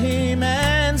call him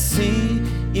and see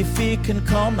if he can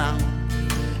come out,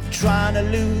 trying to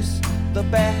lose the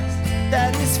best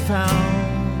that is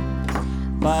found.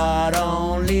 But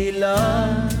only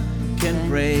love can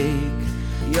break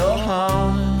your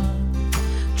heart.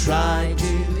 Try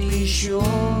to be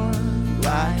sure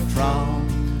right from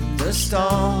the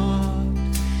start.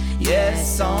 Yes,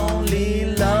 only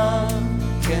love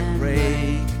can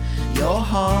break your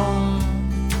heart.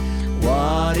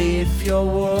 What if your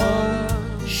world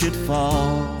should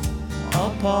fall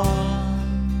apart?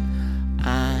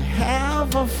 I have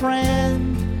a friend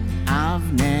I've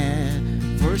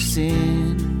never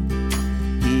seen.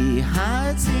 He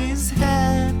hides his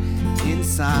head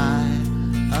inside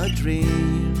a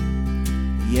dream.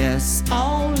 Yes,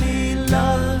 only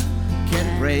love can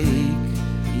break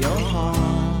your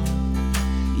heart.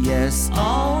 Yes,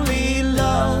 only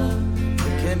love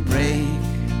can break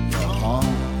your heart.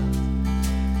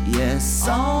 Yes,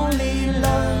 only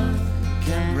love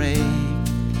can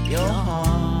break your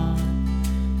heart.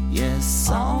 Yes,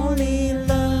 only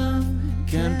love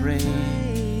can break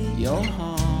your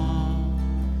heart.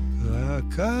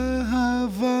 רק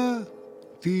אהבה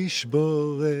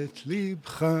תשבור את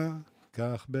ליבך,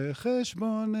 קח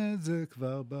בחשבון את זה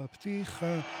כבר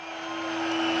בפתיחה.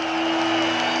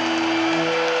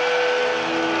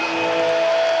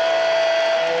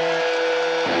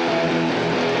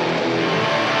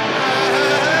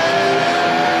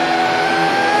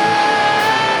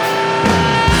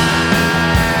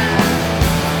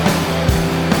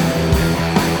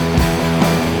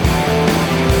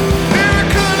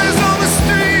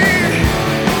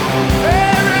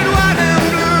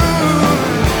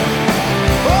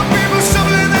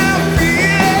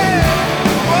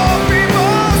 Oh,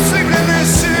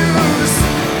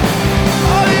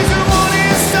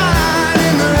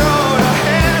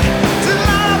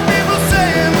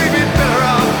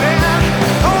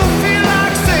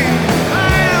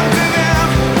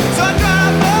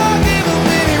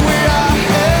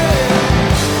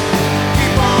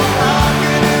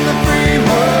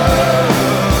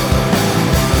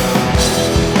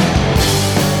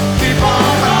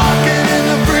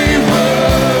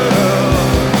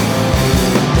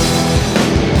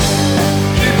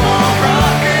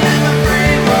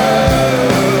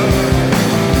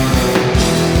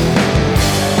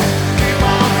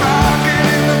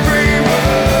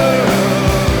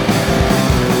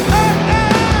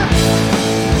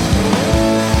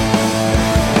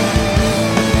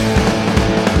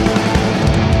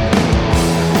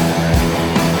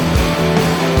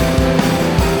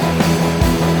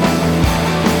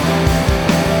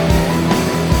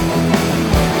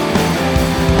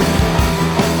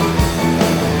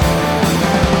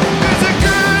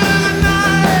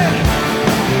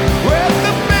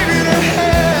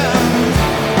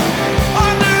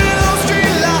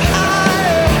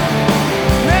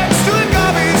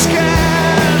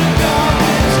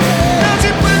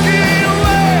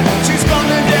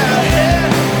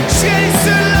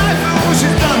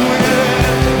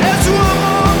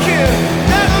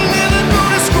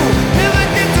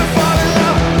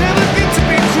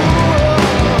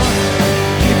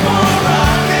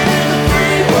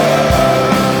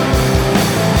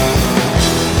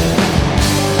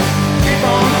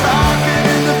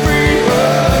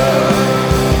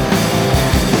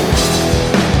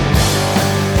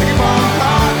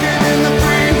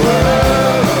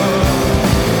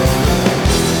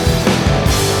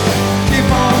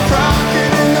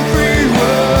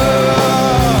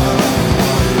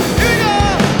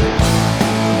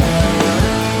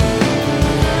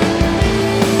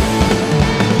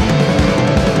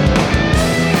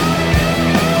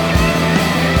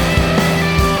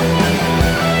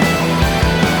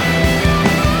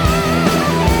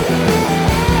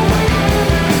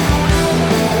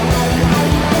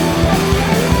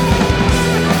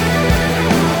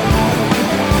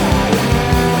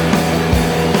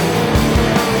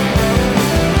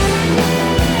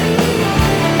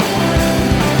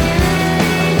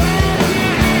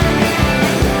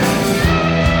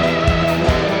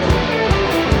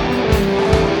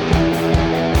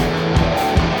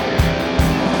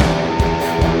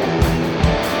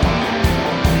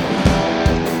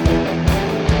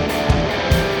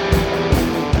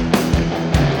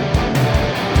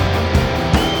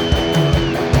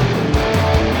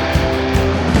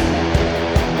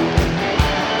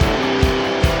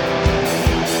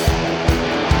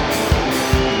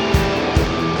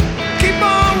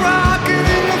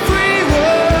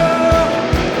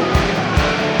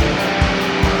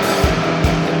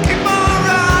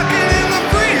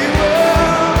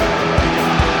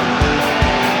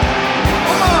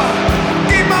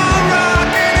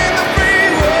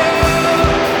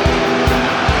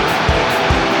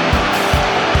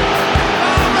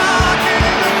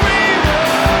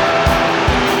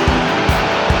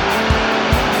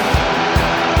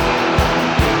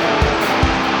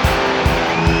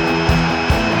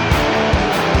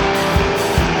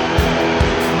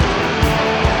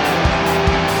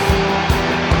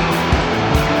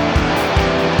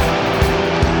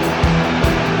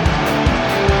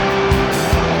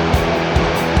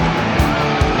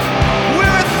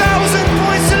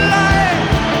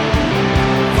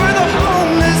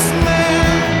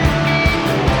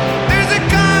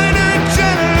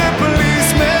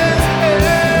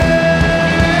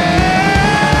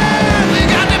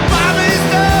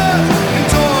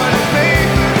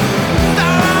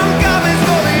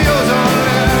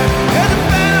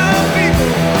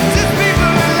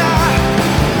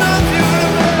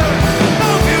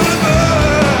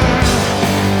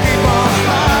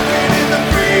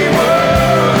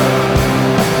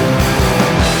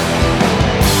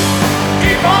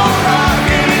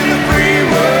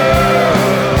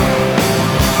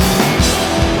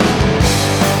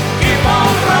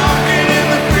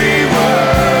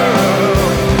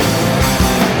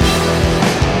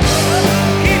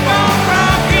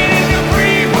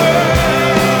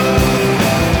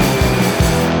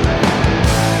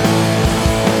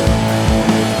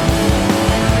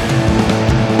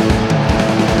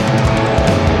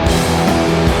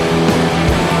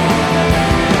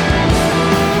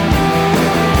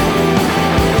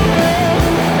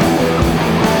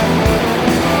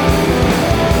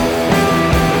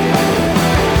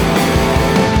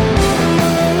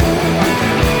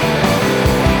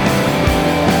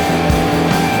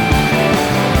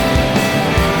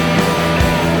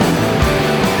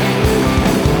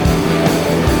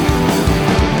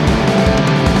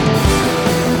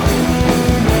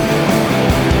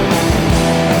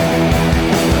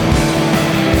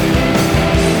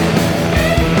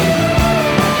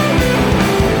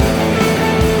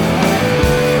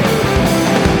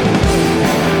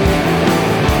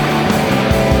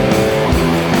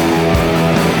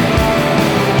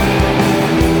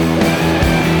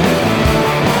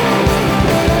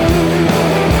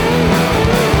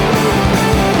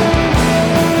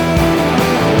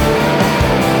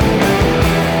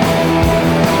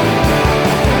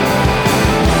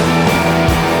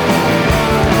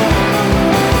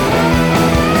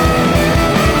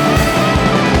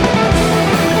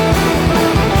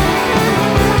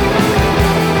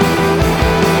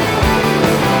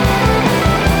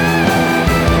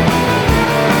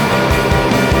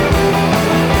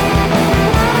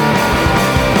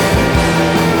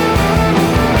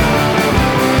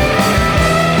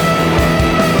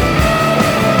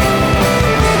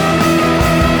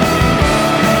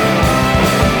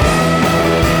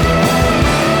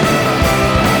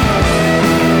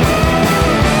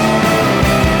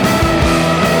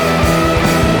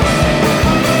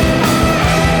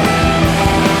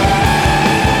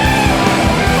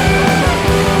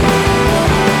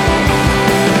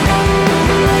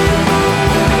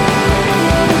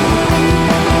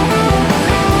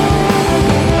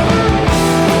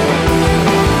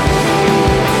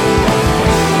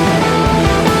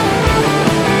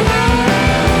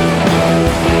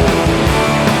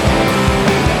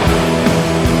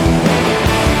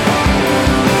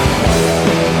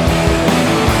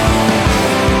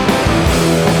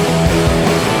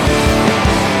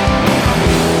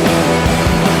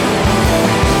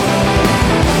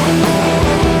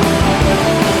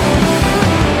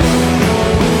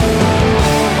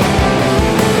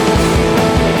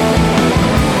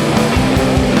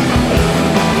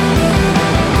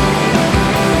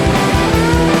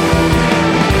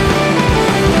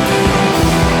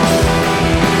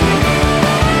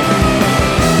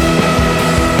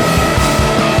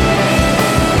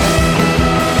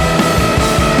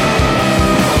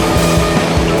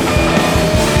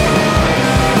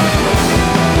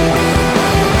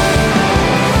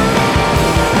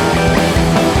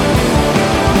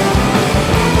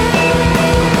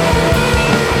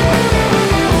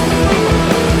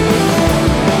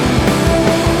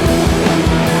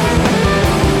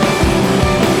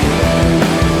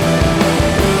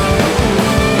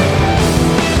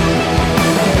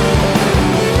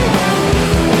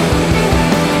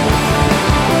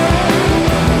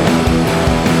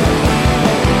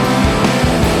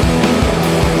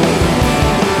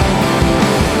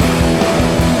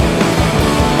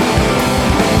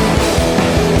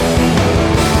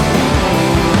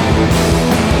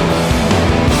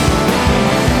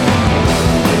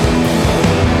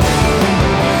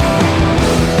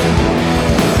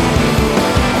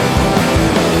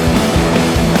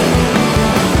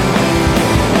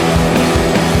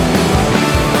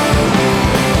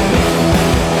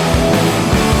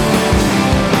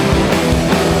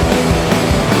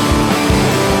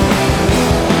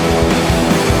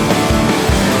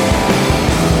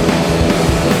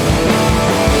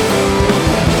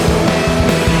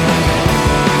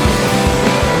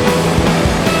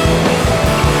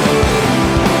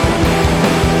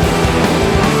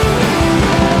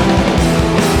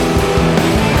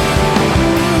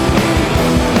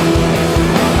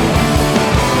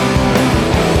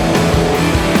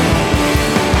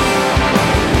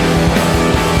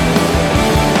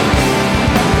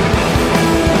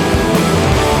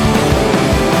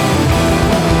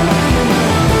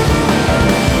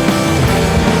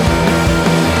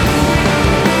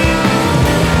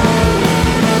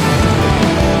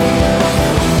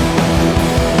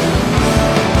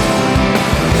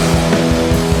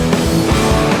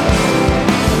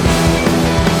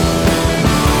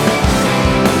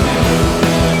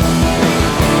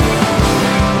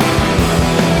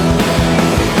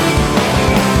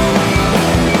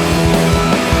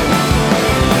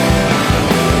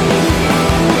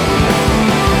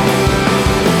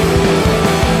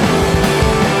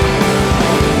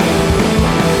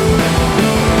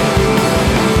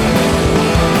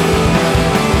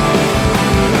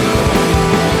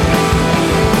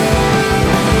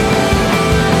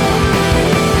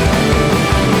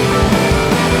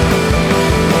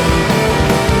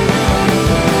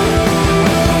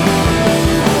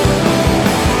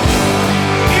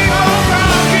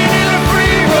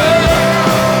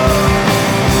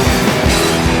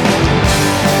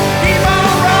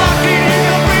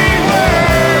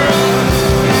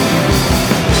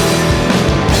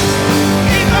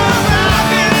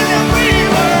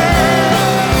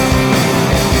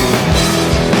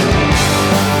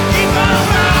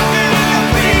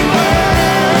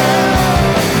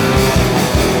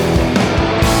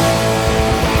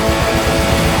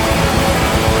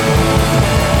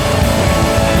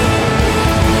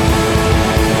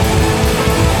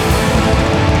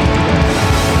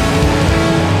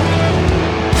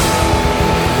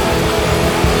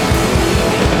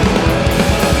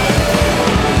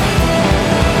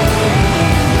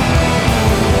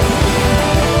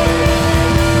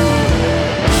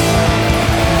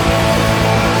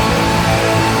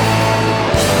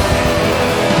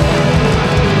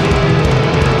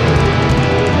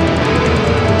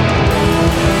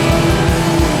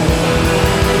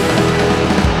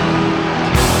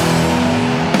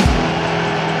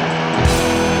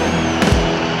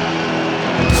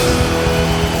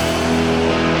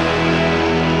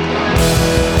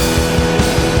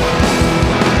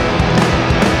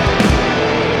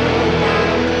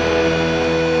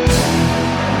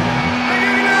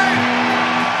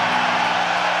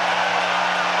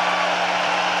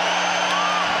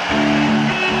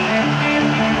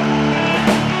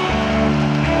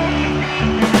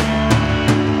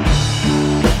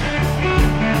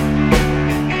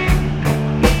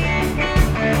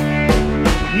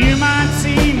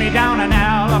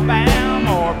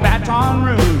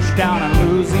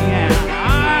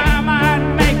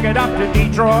 to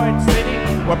Detroit City,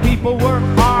 where people work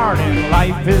hard and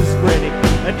life is gritty.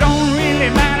 It don't really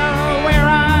matter where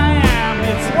I am,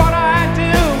 it's what I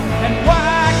do and what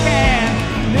I can.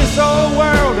 This old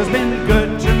world has been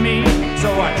good to me, so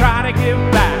I try to give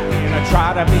back and I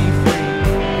try to be free.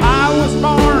 I was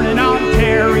born in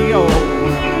Ontario.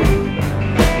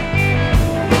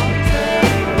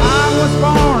 I was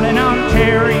born in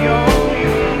Ontario.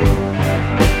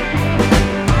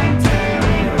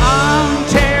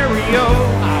 Ontario.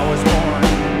 I was born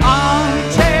in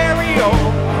Ontario.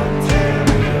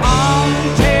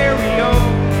 Ontario.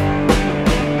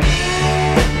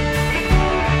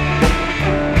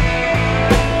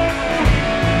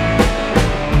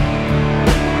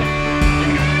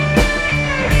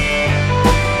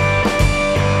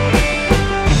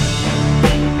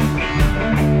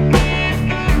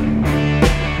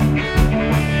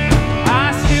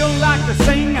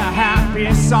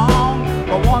 Song,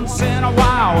 but once in a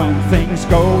while when things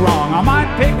go wrong, I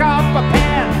might pick up a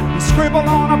pen and scribble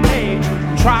on a page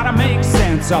and try to make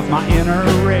sense of my inner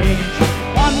rage.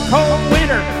 One cold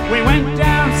winter we went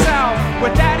down south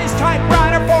with Daddy's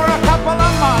typewriter for a couple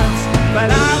of months, but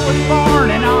I was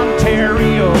born in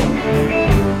Ontario.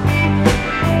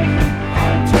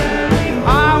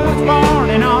 I was born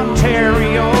in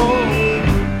Ontario.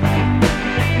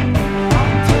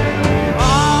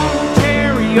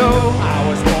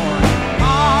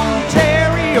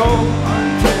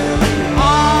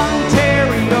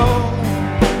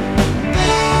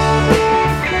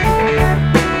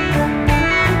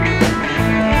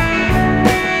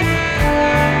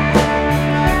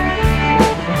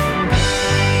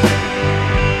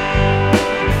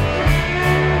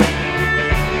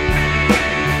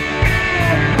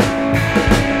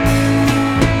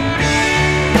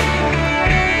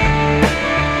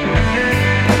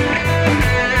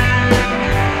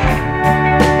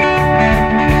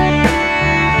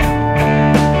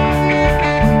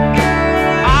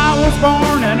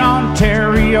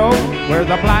 Ontario. Where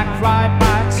the black fly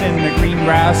bites and the green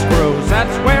grass grows.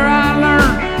 That's where I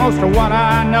learned most of what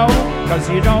I know, 'cause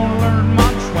you don't learn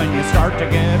much when you start to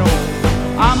get old.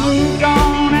 I moved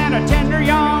on at a tender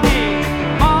young age.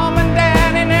 Mom and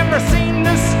Daddy never seemed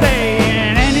to stay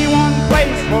in any one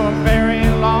place for very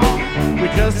long. We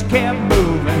just kept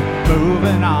moving,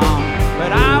 moving on.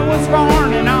 But I was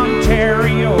born in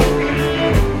Ontario.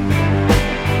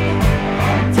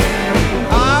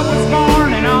 I was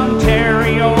born in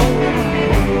Ontario.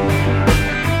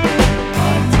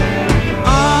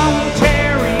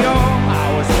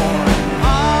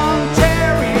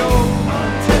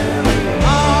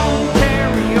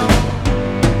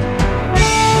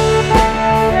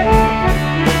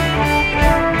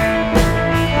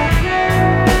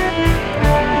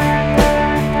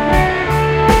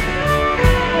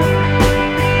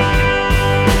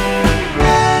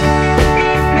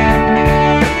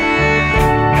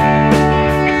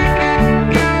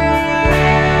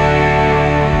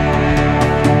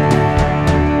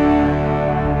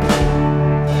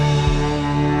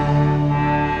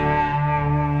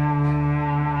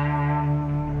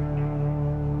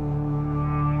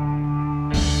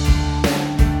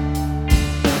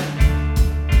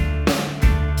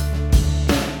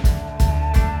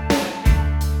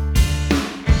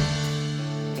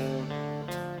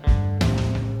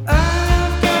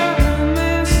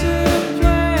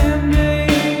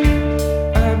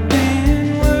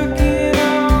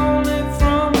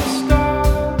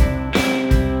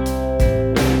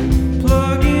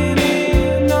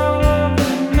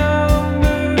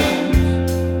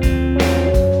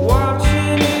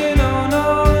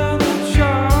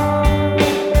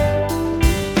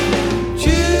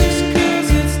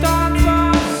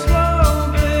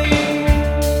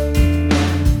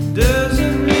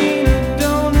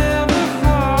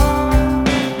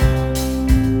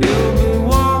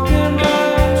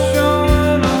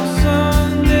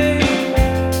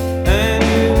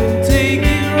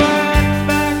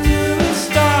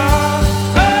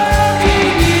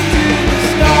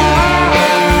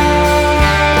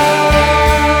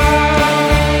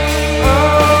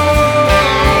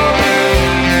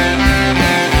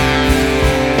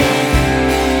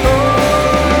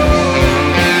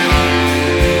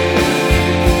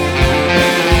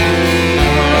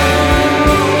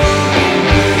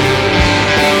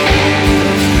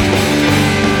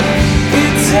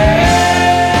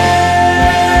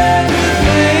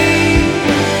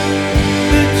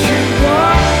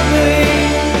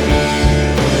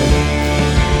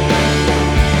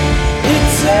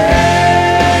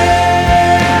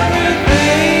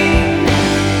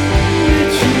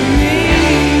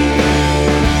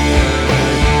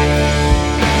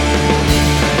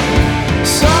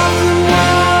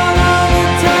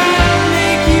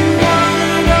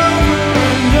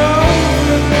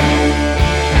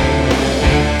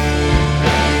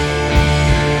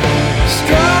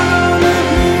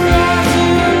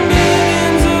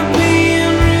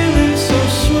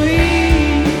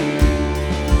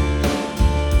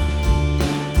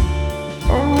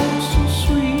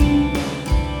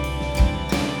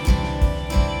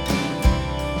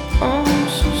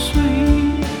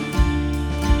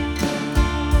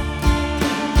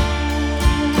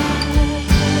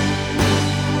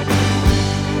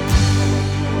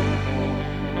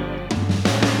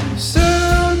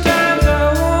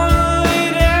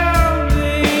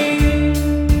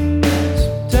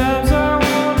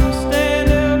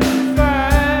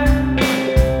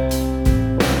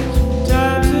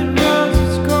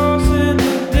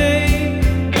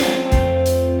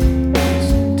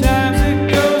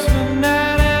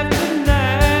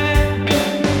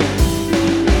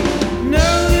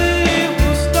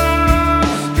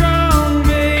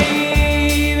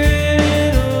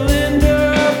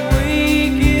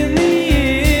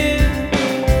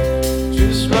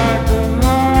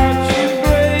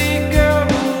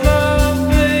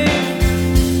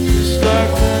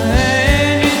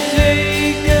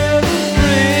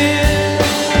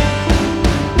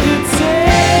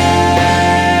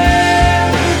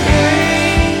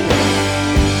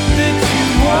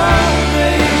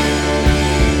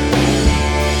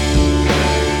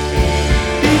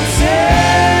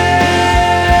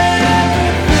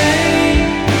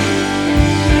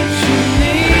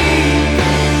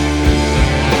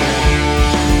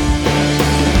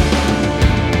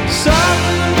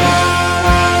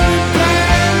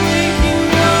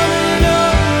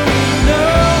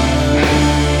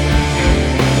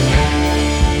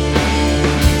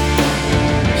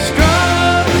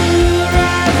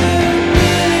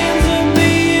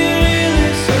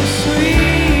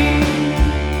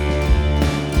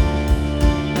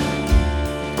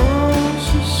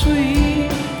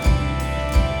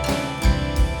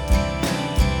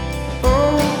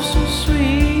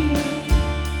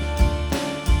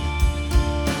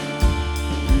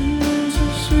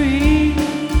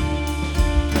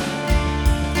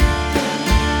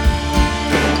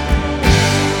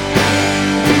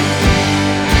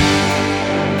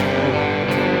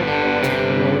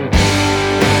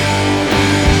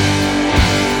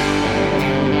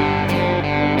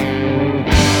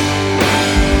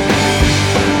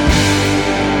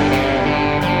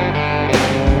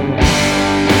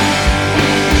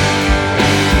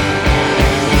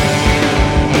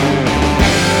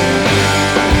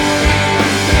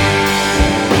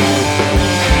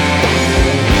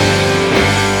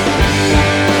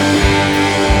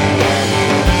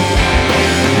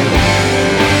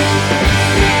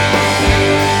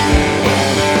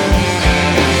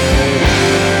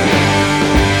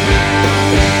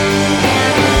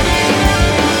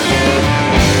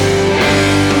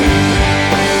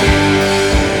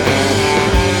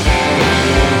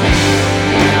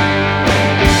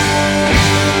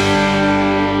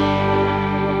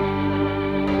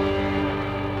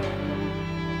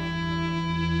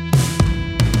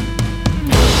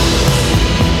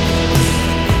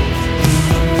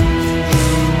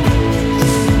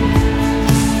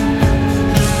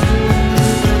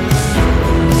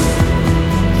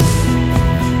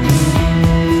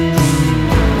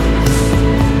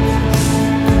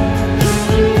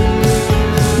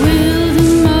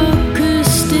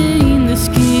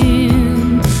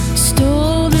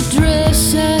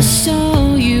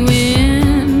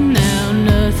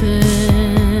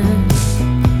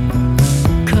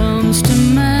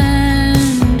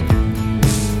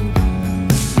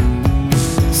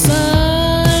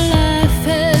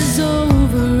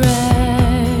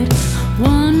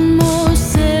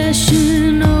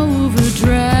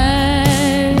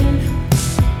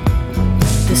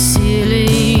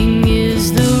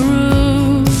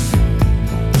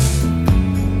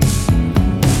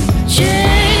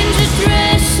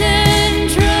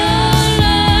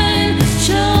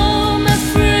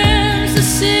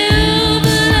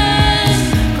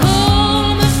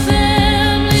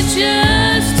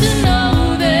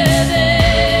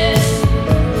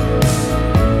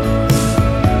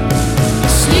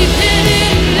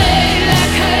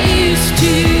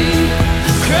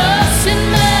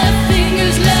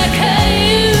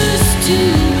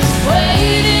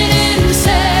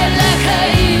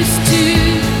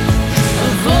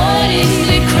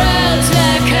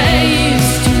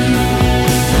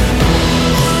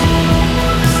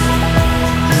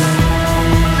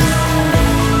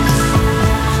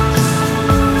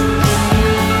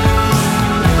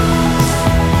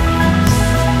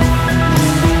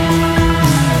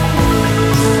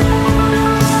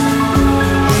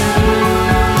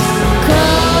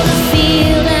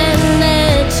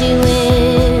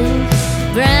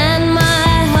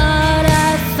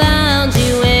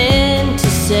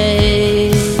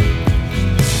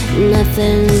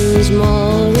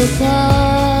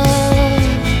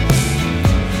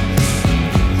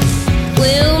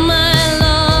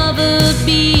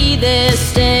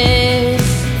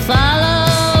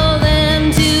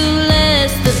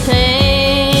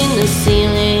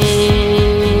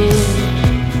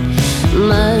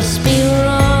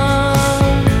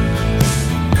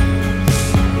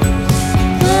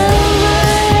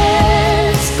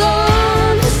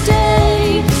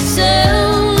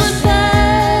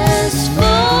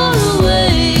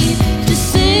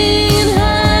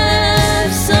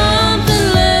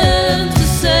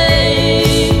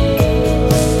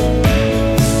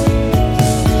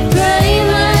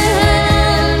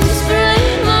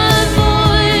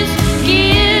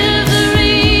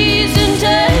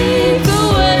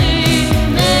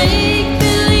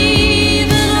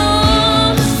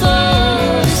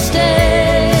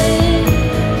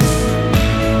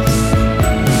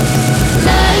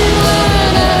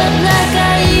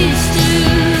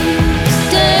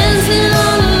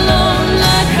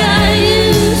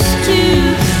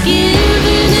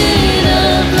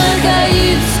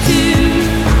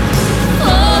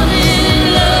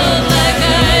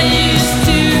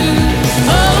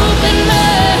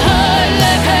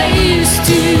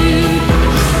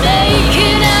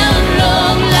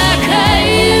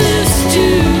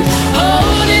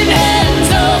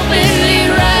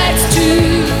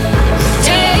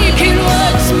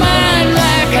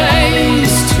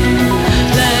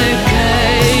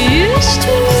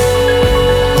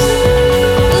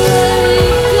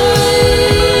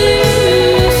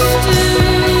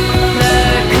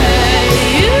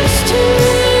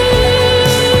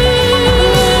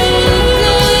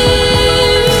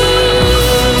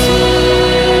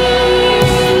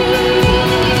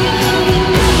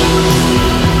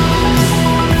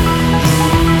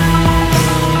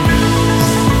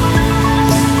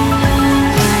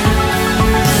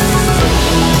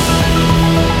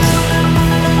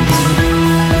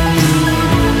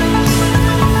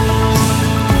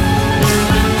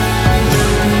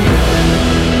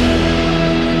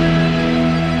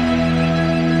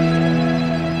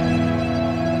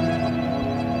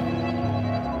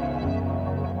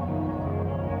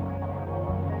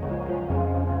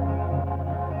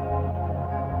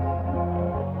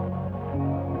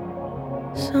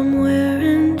 somewhere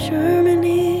in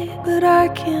Germany, but I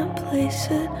can't place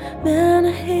it. Man,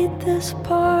 I hate this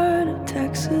part of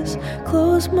Texas.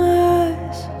 Close my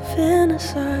eyes,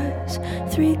 fantasize,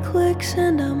 3 clicks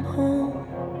and I'm home.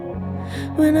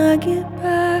 When I get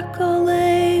back, I'll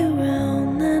lay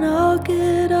around, then I'll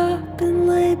get up and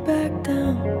lay back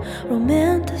down.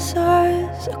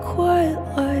 Romanticize a quiet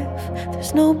life.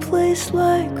 There's no place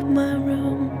like my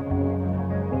room.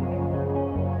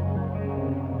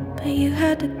 But you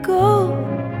had to go.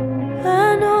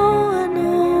 I know, I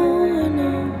know, I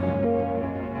know.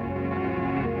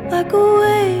 Like a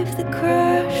wave that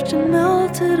crashed and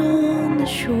melted on the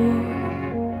shore.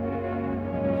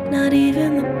 Not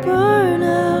even the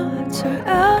burnouts are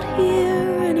out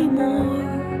here anymore.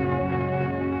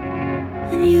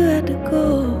 And you had to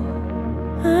go.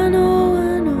 I know,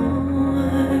 I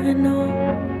know, I know.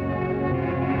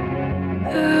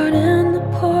 Out in the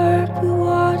park we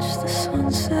watched the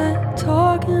sunset,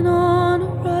 talking on a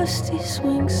rusty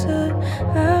swing set.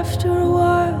 After a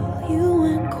while you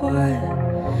went quiet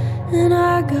and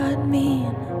I got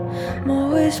mean. I'm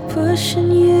always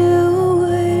pushing you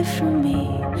away from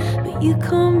me, but you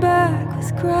come back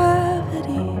with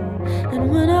gravity. And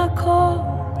when I call,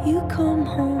 you come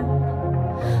home,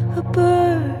 a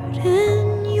bird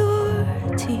in your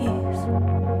teeth.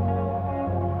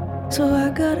 So I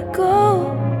gotta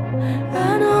go.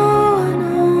 I know, I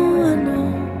know, I know.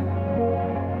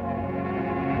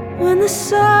 When the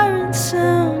sirens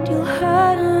sound, you'll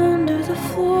hide under the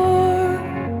floor.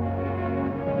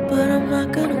 But I'm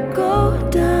not gonna go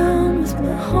down with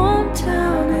my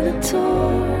hometown in a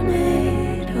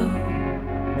tornado.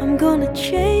 I'm gonna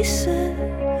chase it.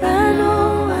 I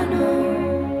know, I know,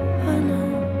 I know.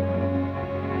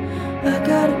 I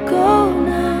gotta go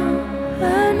now.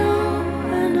 I know,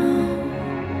 I know,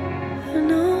 I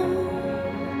know.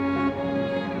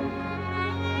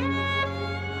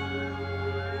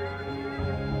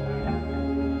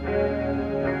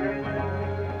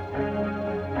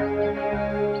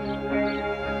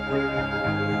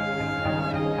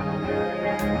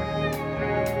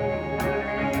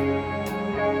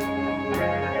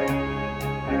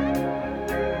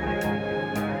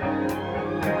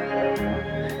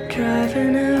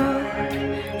 Driving out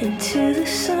into the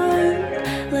sun,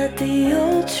 let the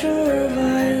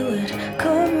ultraviolet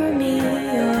cover me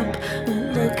up.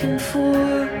 Went looking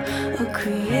for a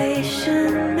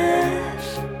creation myth,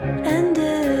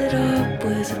 ended up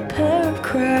with a pair of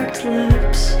cracked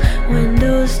lips.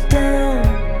 Windows down,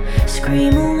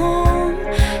 scream along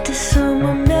to some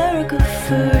America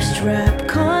First rap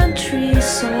country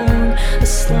song. A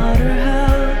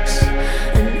slaughterhouse,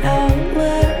 an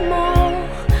outlet mall,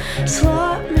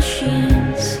 slot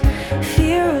machines,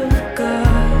 fear of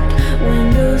God.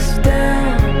 Windows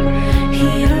down,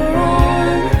 heater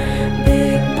on,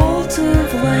 big bolt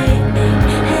of lightning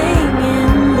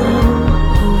hanging low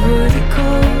over the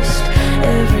coast.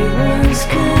 Everyone's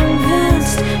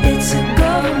convinced it's a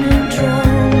government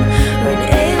drone or an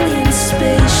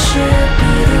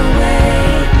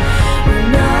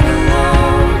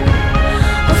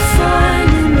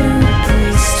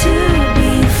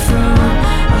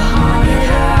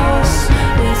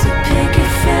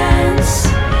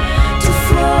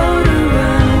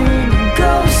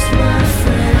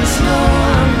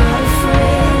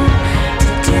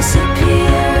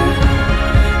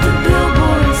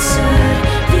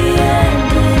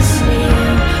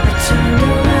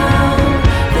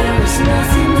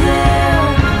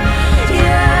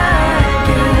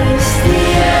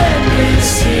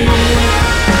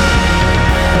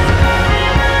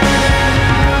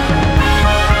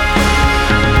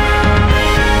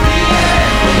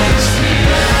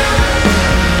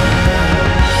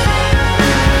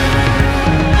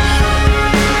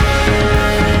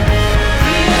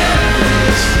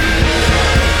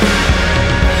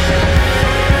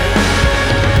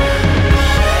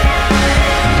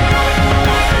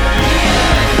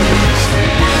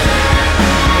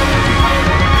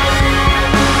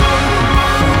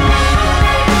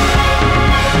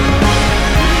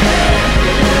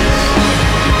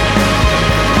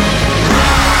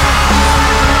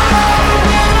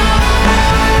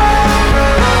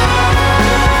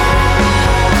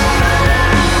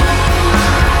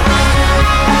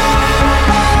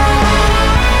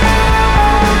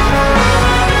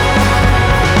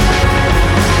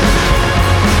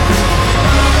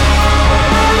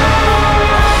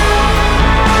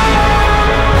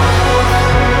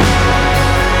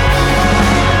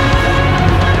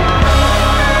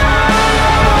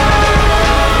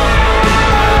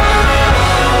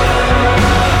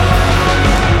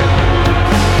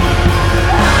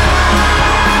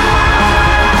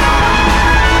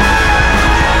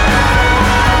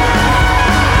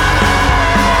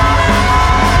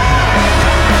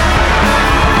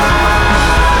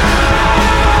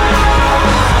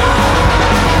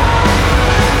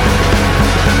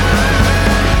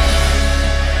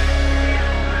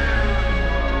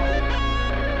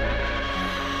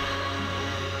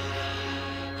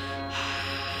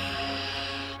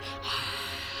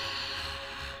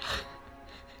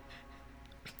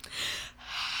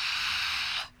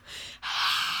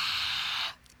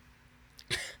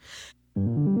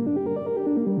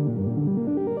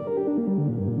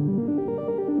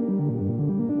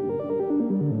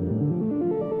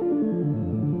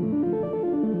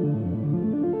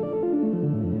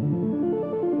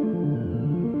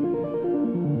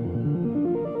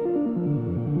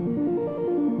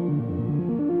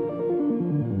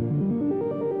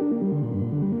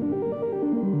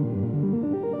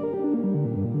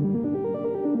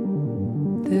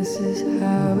This is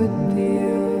how it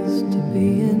feels to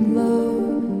be in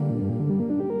love.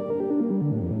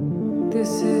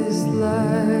 This is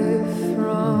life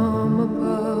from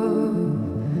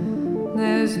above.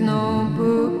 There's no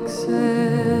books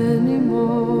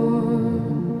anymore.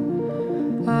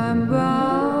 I'm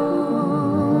bound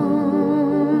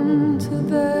to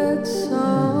that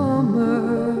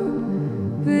summer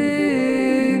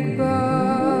big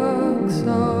box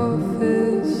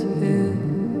office hit,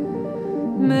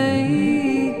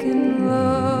 making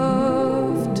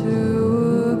love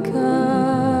to a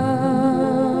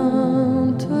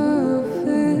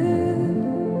counterfeit.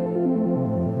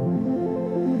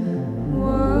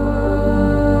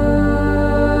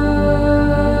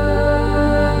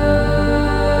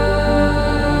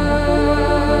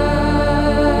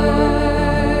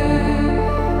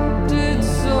 Did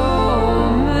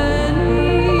so many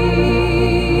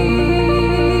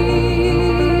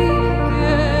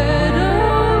get a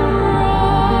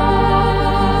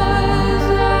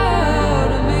rise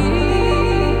out of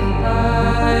me? I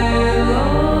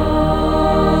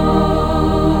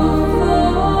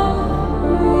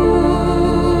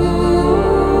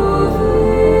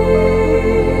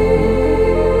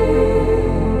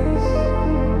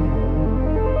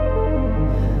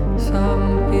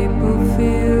Some people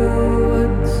feel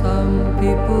what some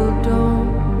people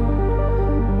don't.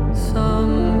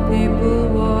 Some people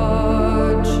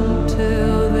watch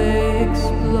until they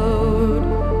explode.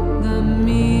 The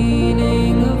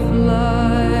meaning of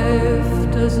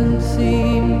life doesn't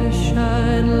seem to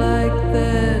shine like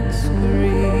that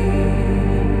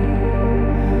screen.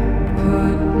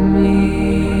 Put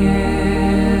me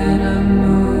in a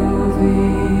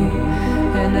movie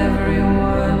and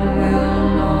everyone will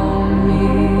know me.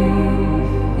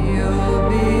 You'll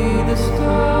be the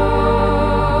star,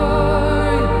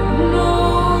 you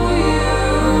know you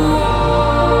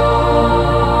are.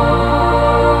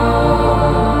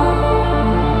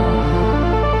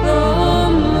 The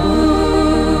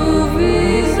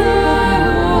movies I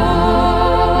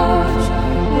watch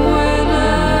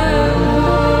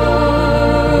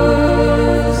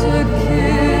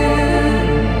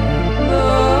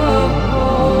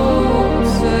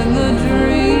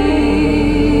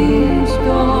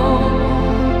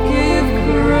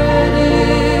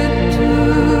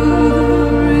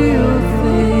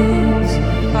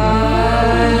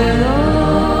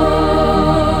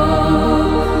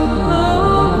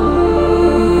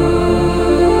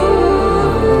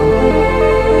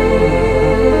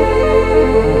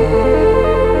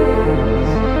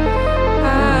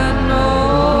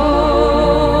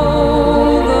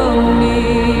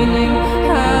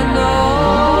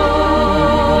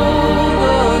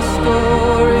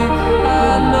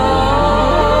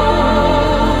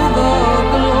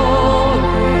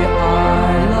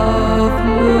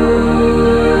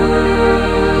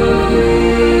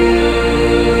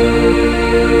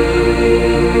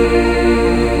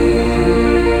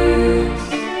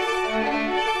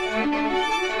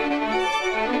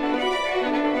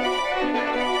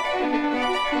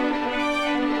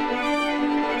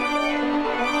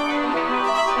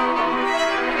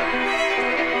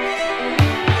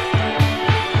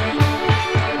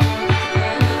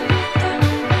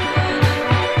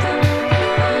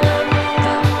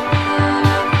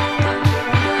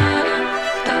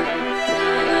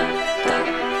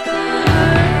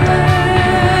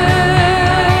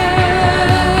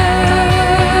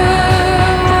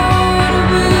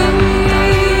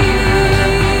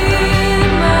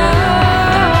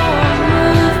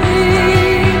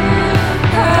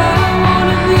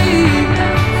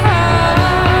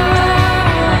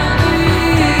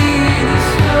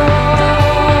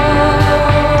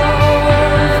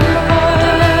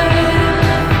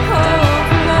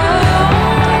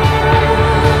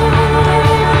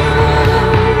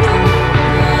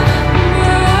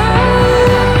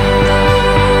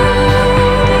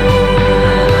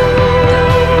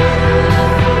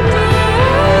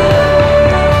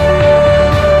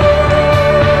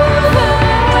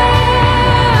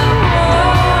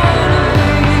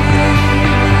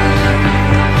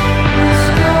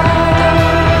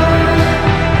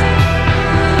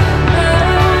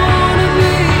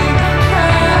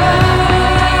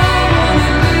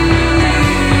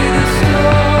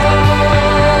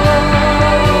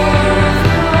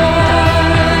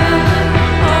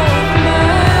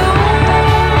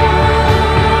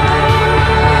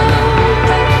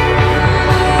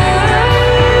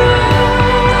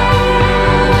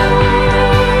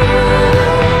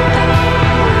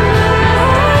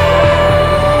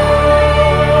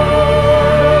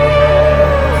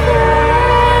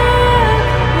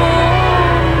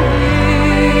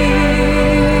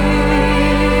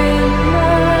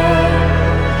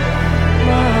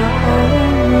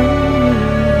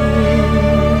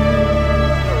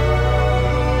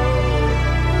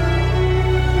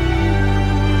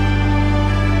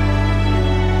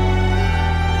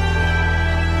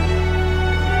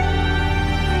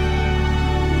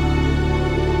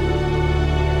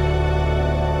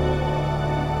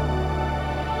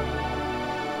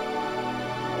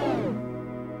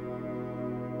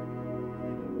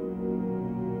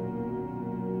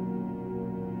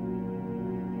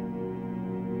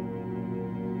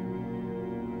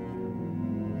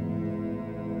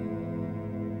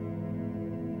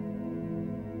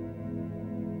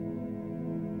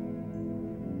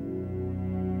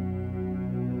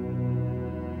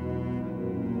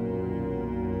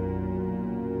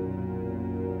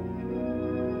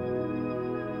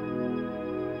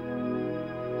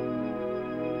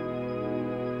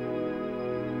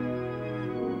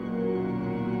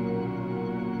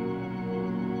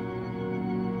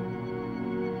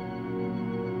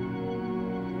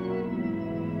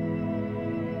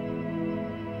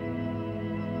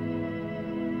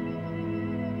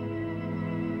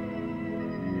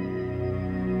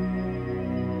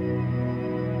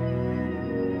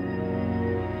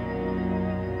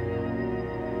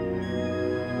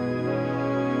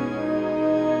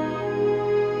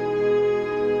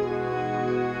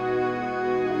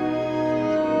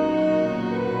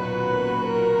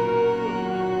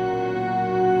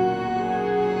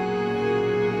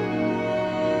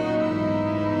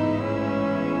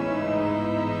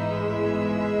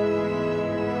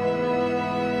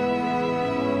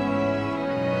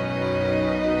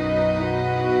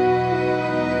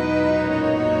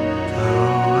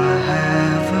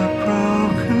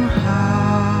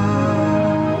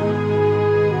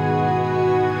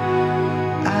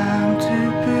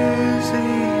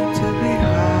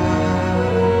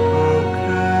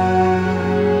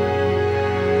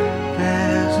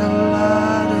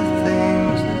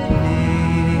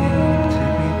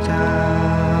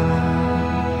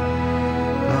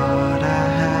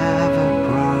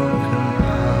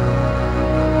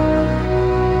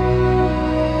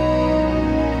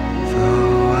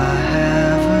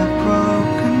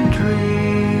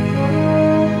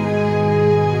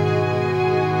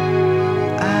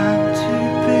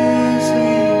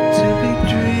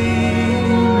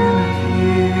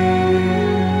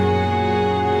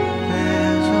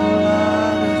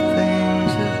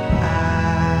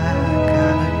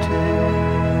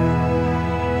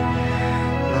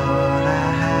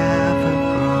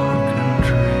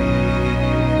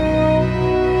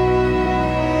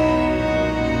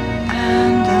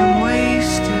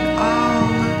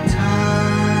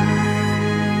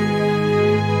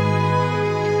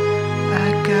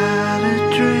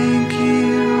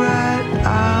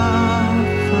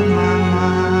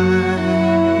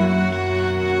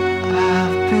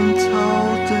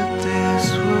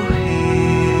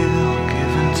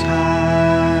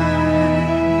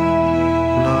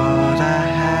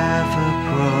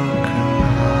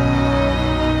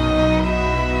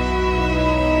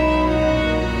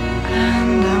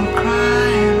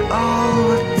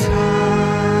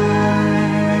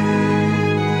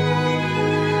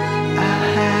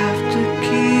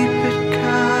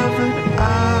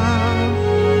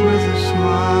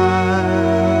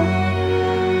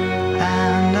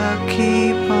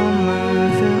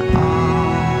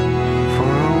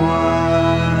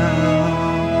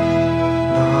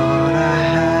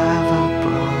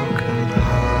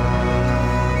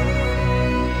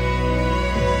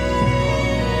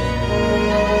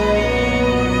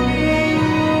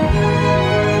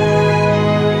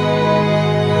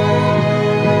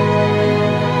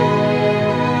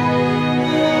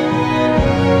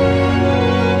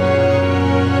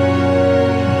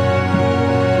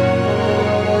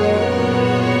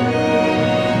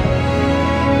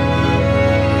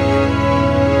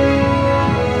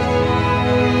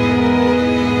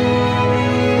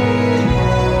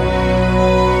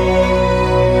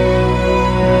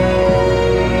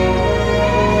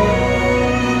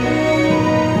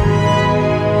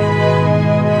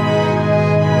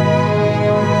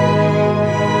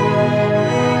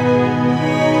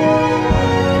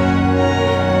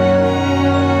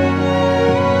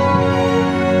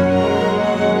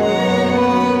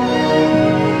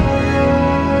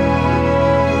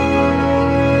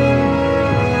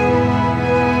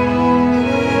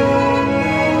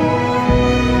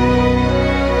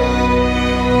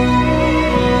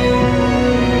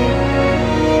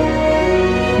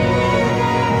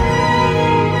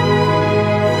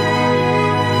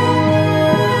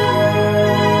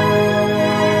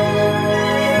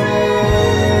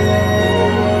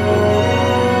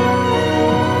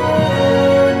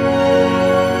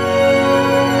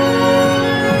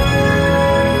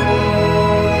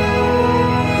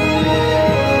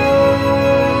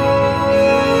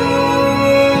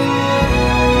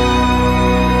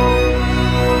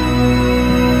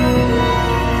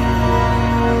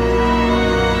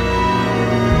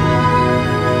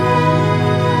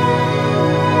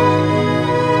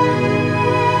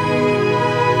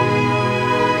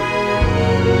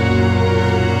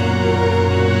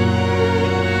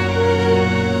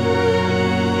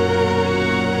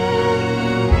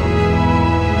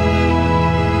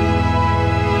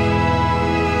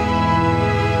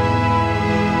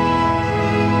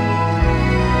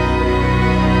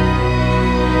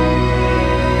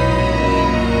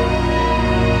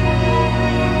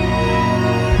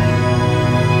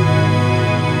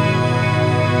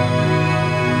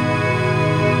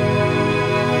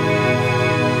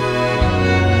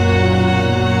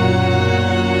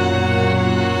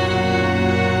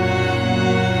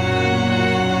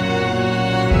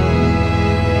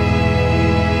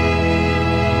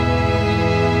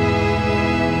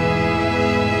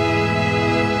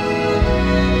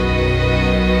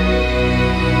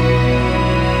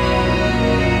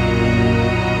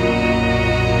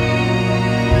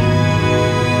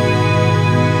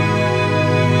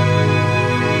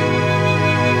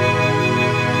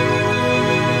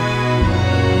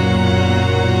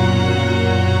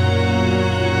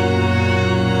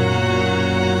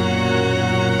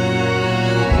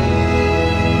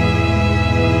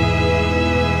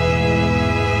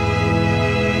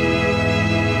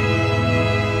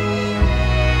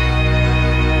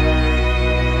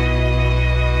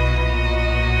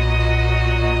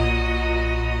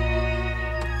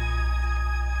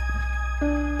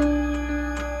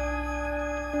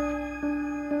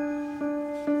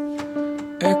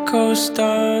Echo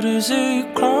start as they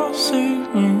cross the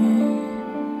room,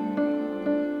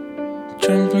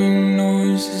 trembling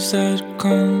noises that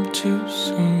come too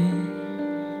soon.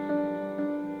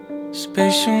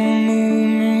 Spatial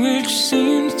movement which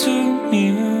seems too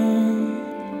near,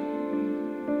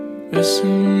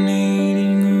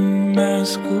 resonating a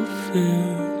mask of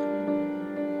fear.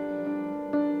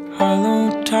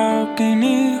 Hollow talk in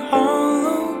a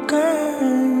hologram,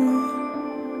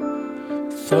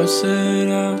 thoughts set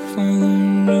out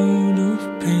from the root of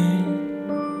pain.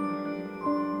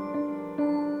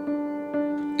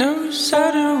 Never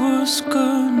said it was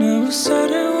good, never said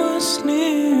it was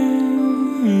near.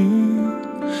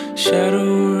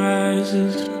 Shadow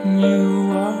rises when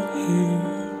you are here.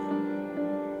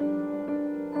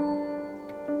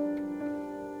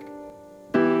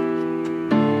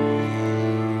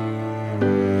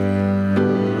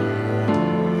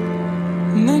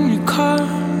 And then you cut,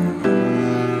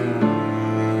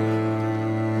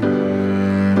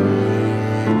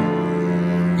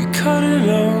 you cut it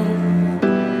off.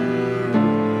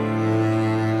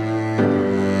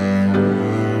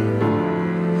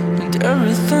 And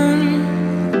everything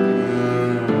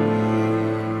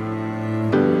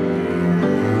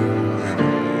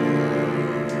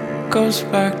goes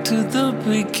back to the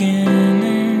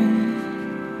beginning.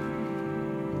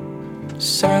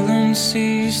 Silence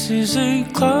ceases a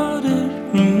clouded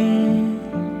room.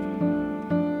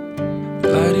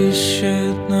 Light is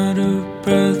shed, not a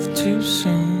breath too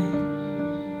soon.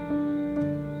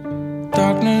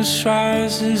 Darkness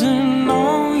rises and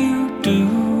all you do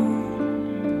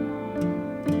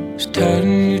is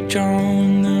tighten your jaw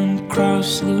and then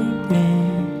cross the room.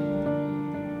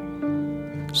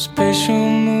 Spatial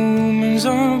movements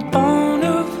are born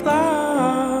of light.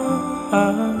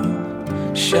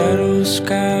 Shadows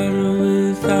scatter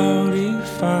without a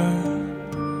fire.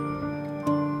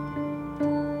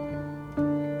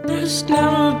 There's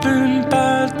never been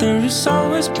bad, there has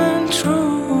always been true.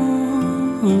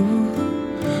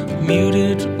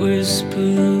 Muted whisper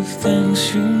of things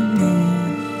you know.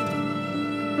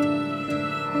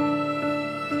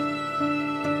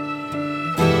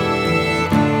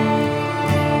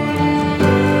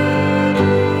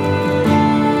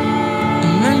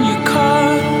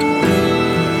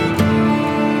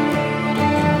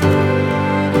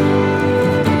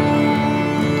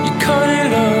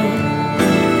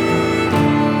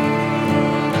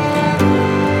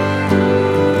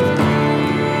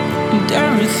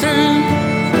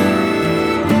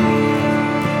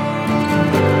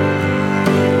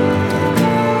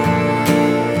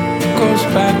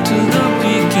 Back to the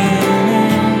beginning.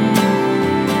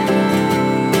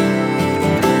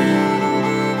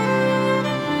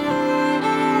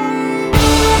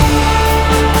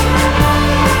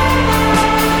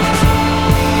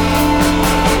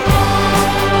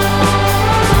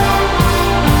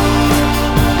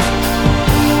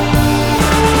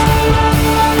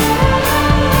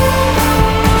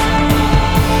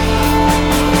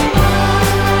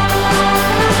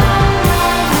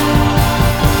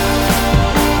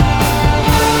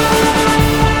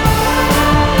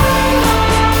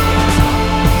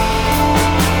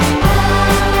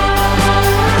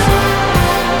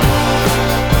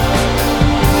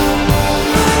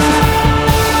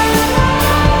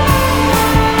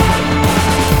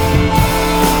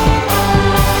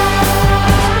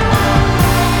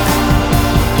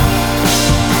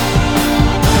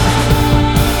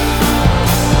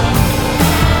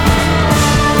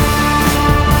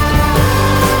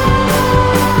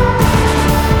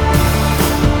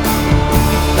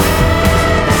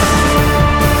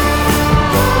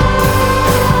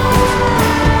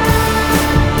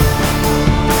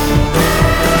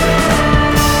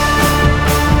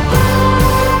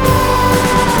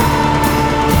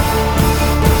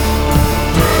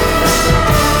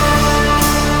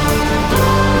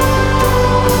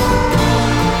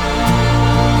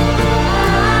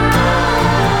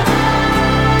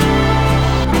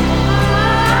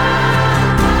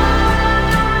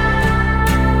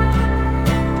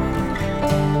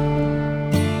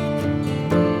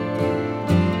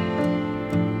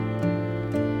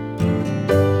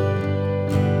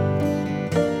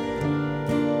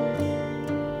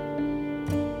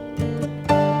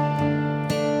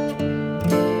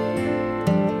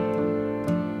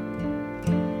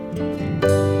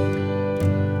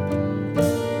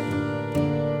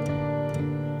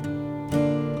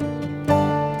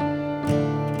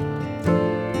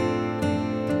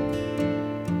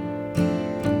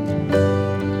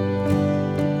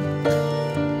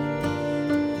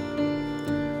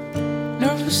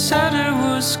 said it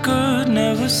was good,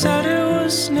 never said it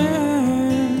was near.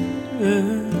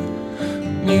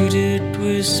 muted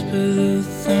whisper the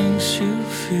things you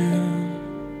feel.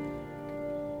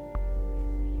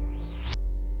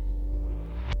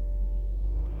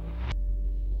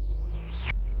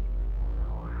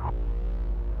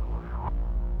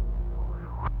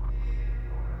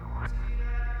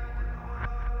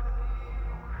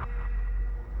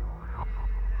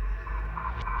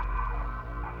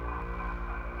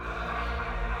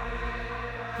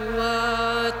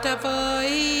 What a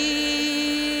voice,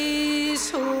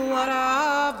 what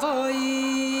a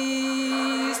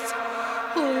voice,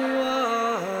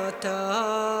 what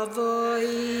a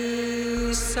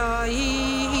voice I hear.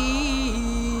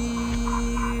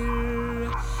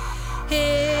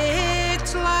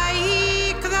 It's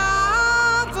like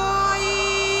the voice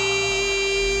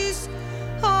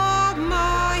of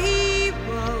my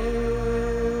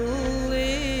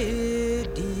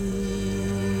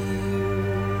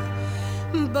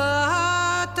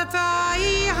but if I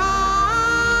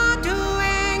had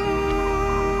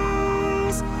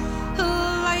wings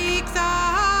like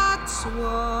that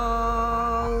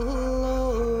swallow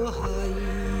high,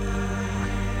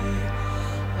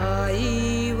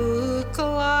 I would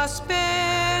clasp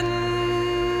in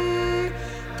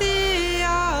the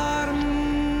arms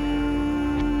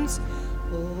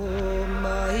of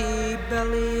my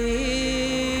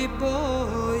belly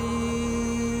boy.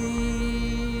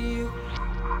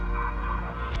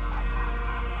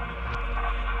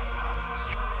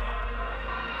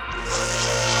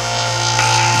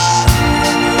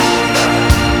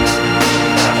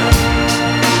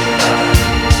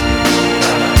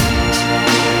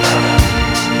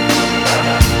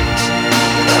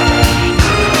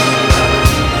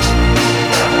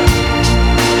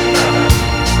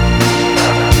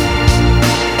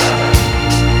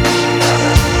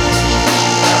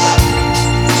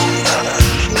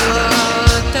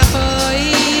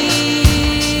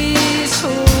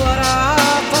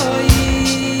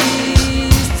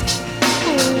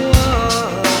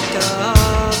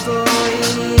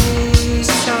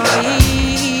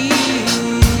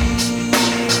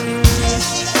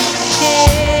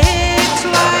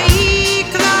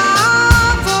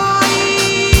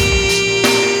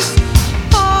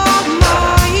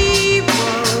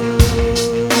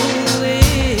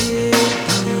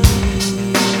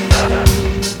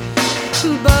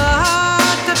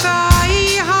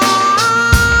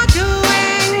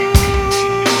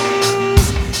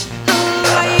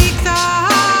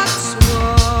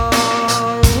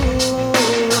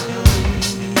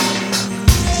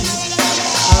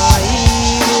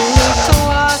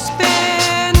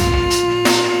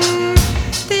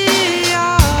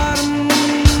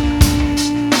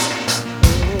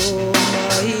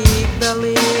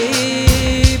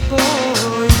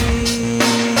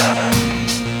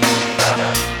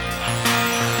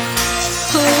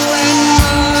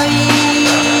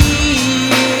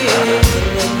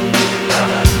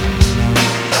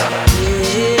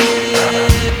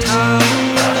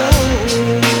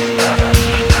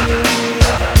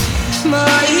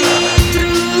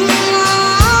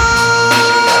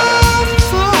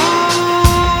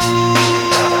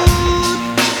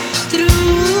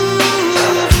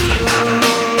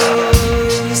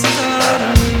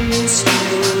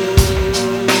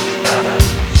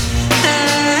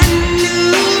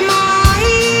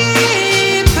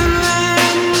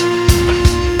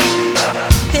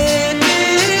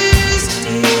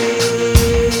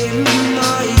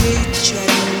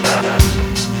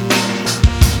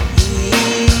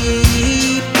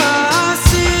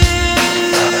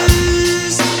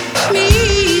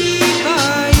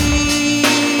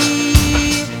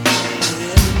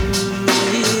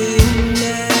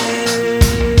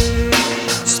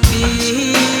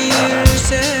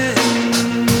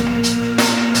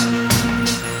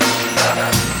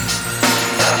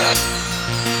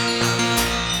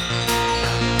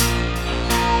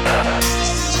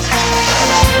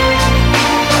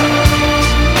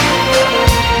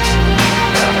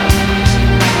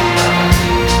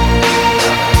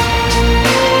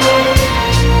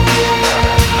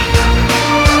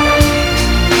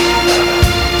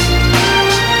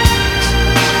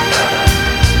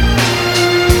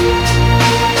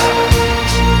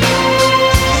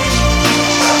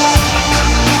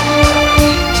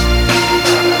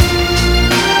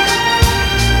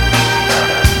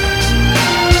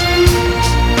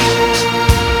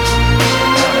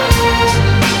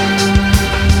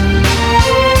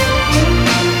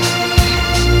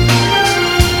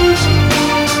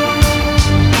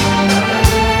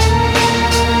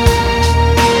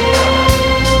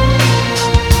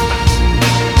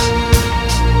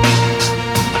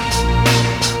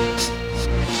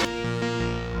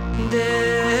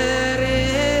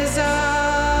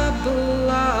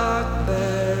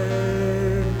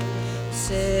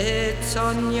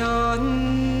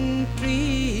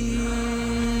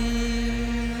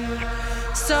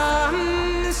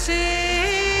 Some says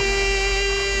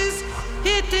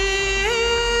it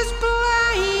is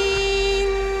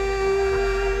blind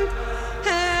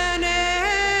and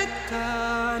it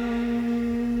can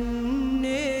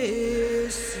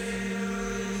see.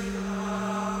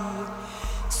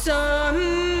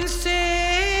 Some says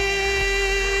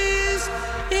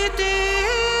it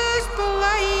is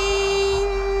blind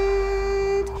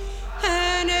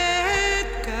and it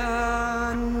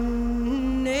can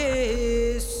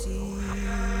see.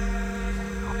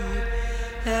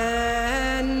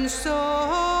 And so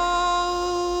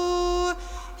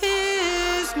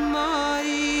is my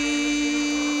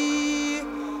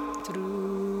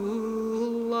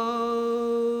true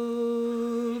love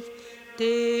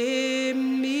to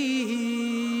me.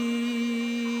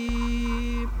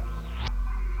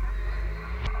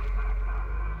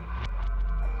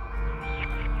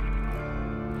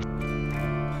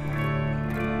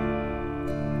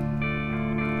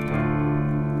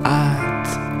 את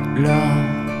לא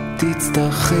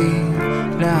תצטרכי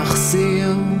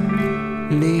להחזיר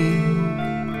לי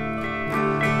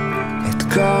את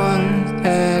כל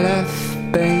 1000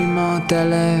 פעימות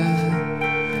הלב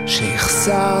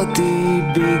שהחסרתי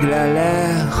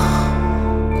בגללך.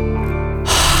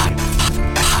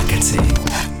 הקצה.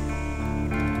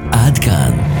 עד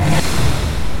כאן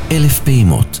 1000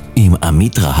 פעימות עם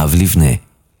עמית רהב לבנה.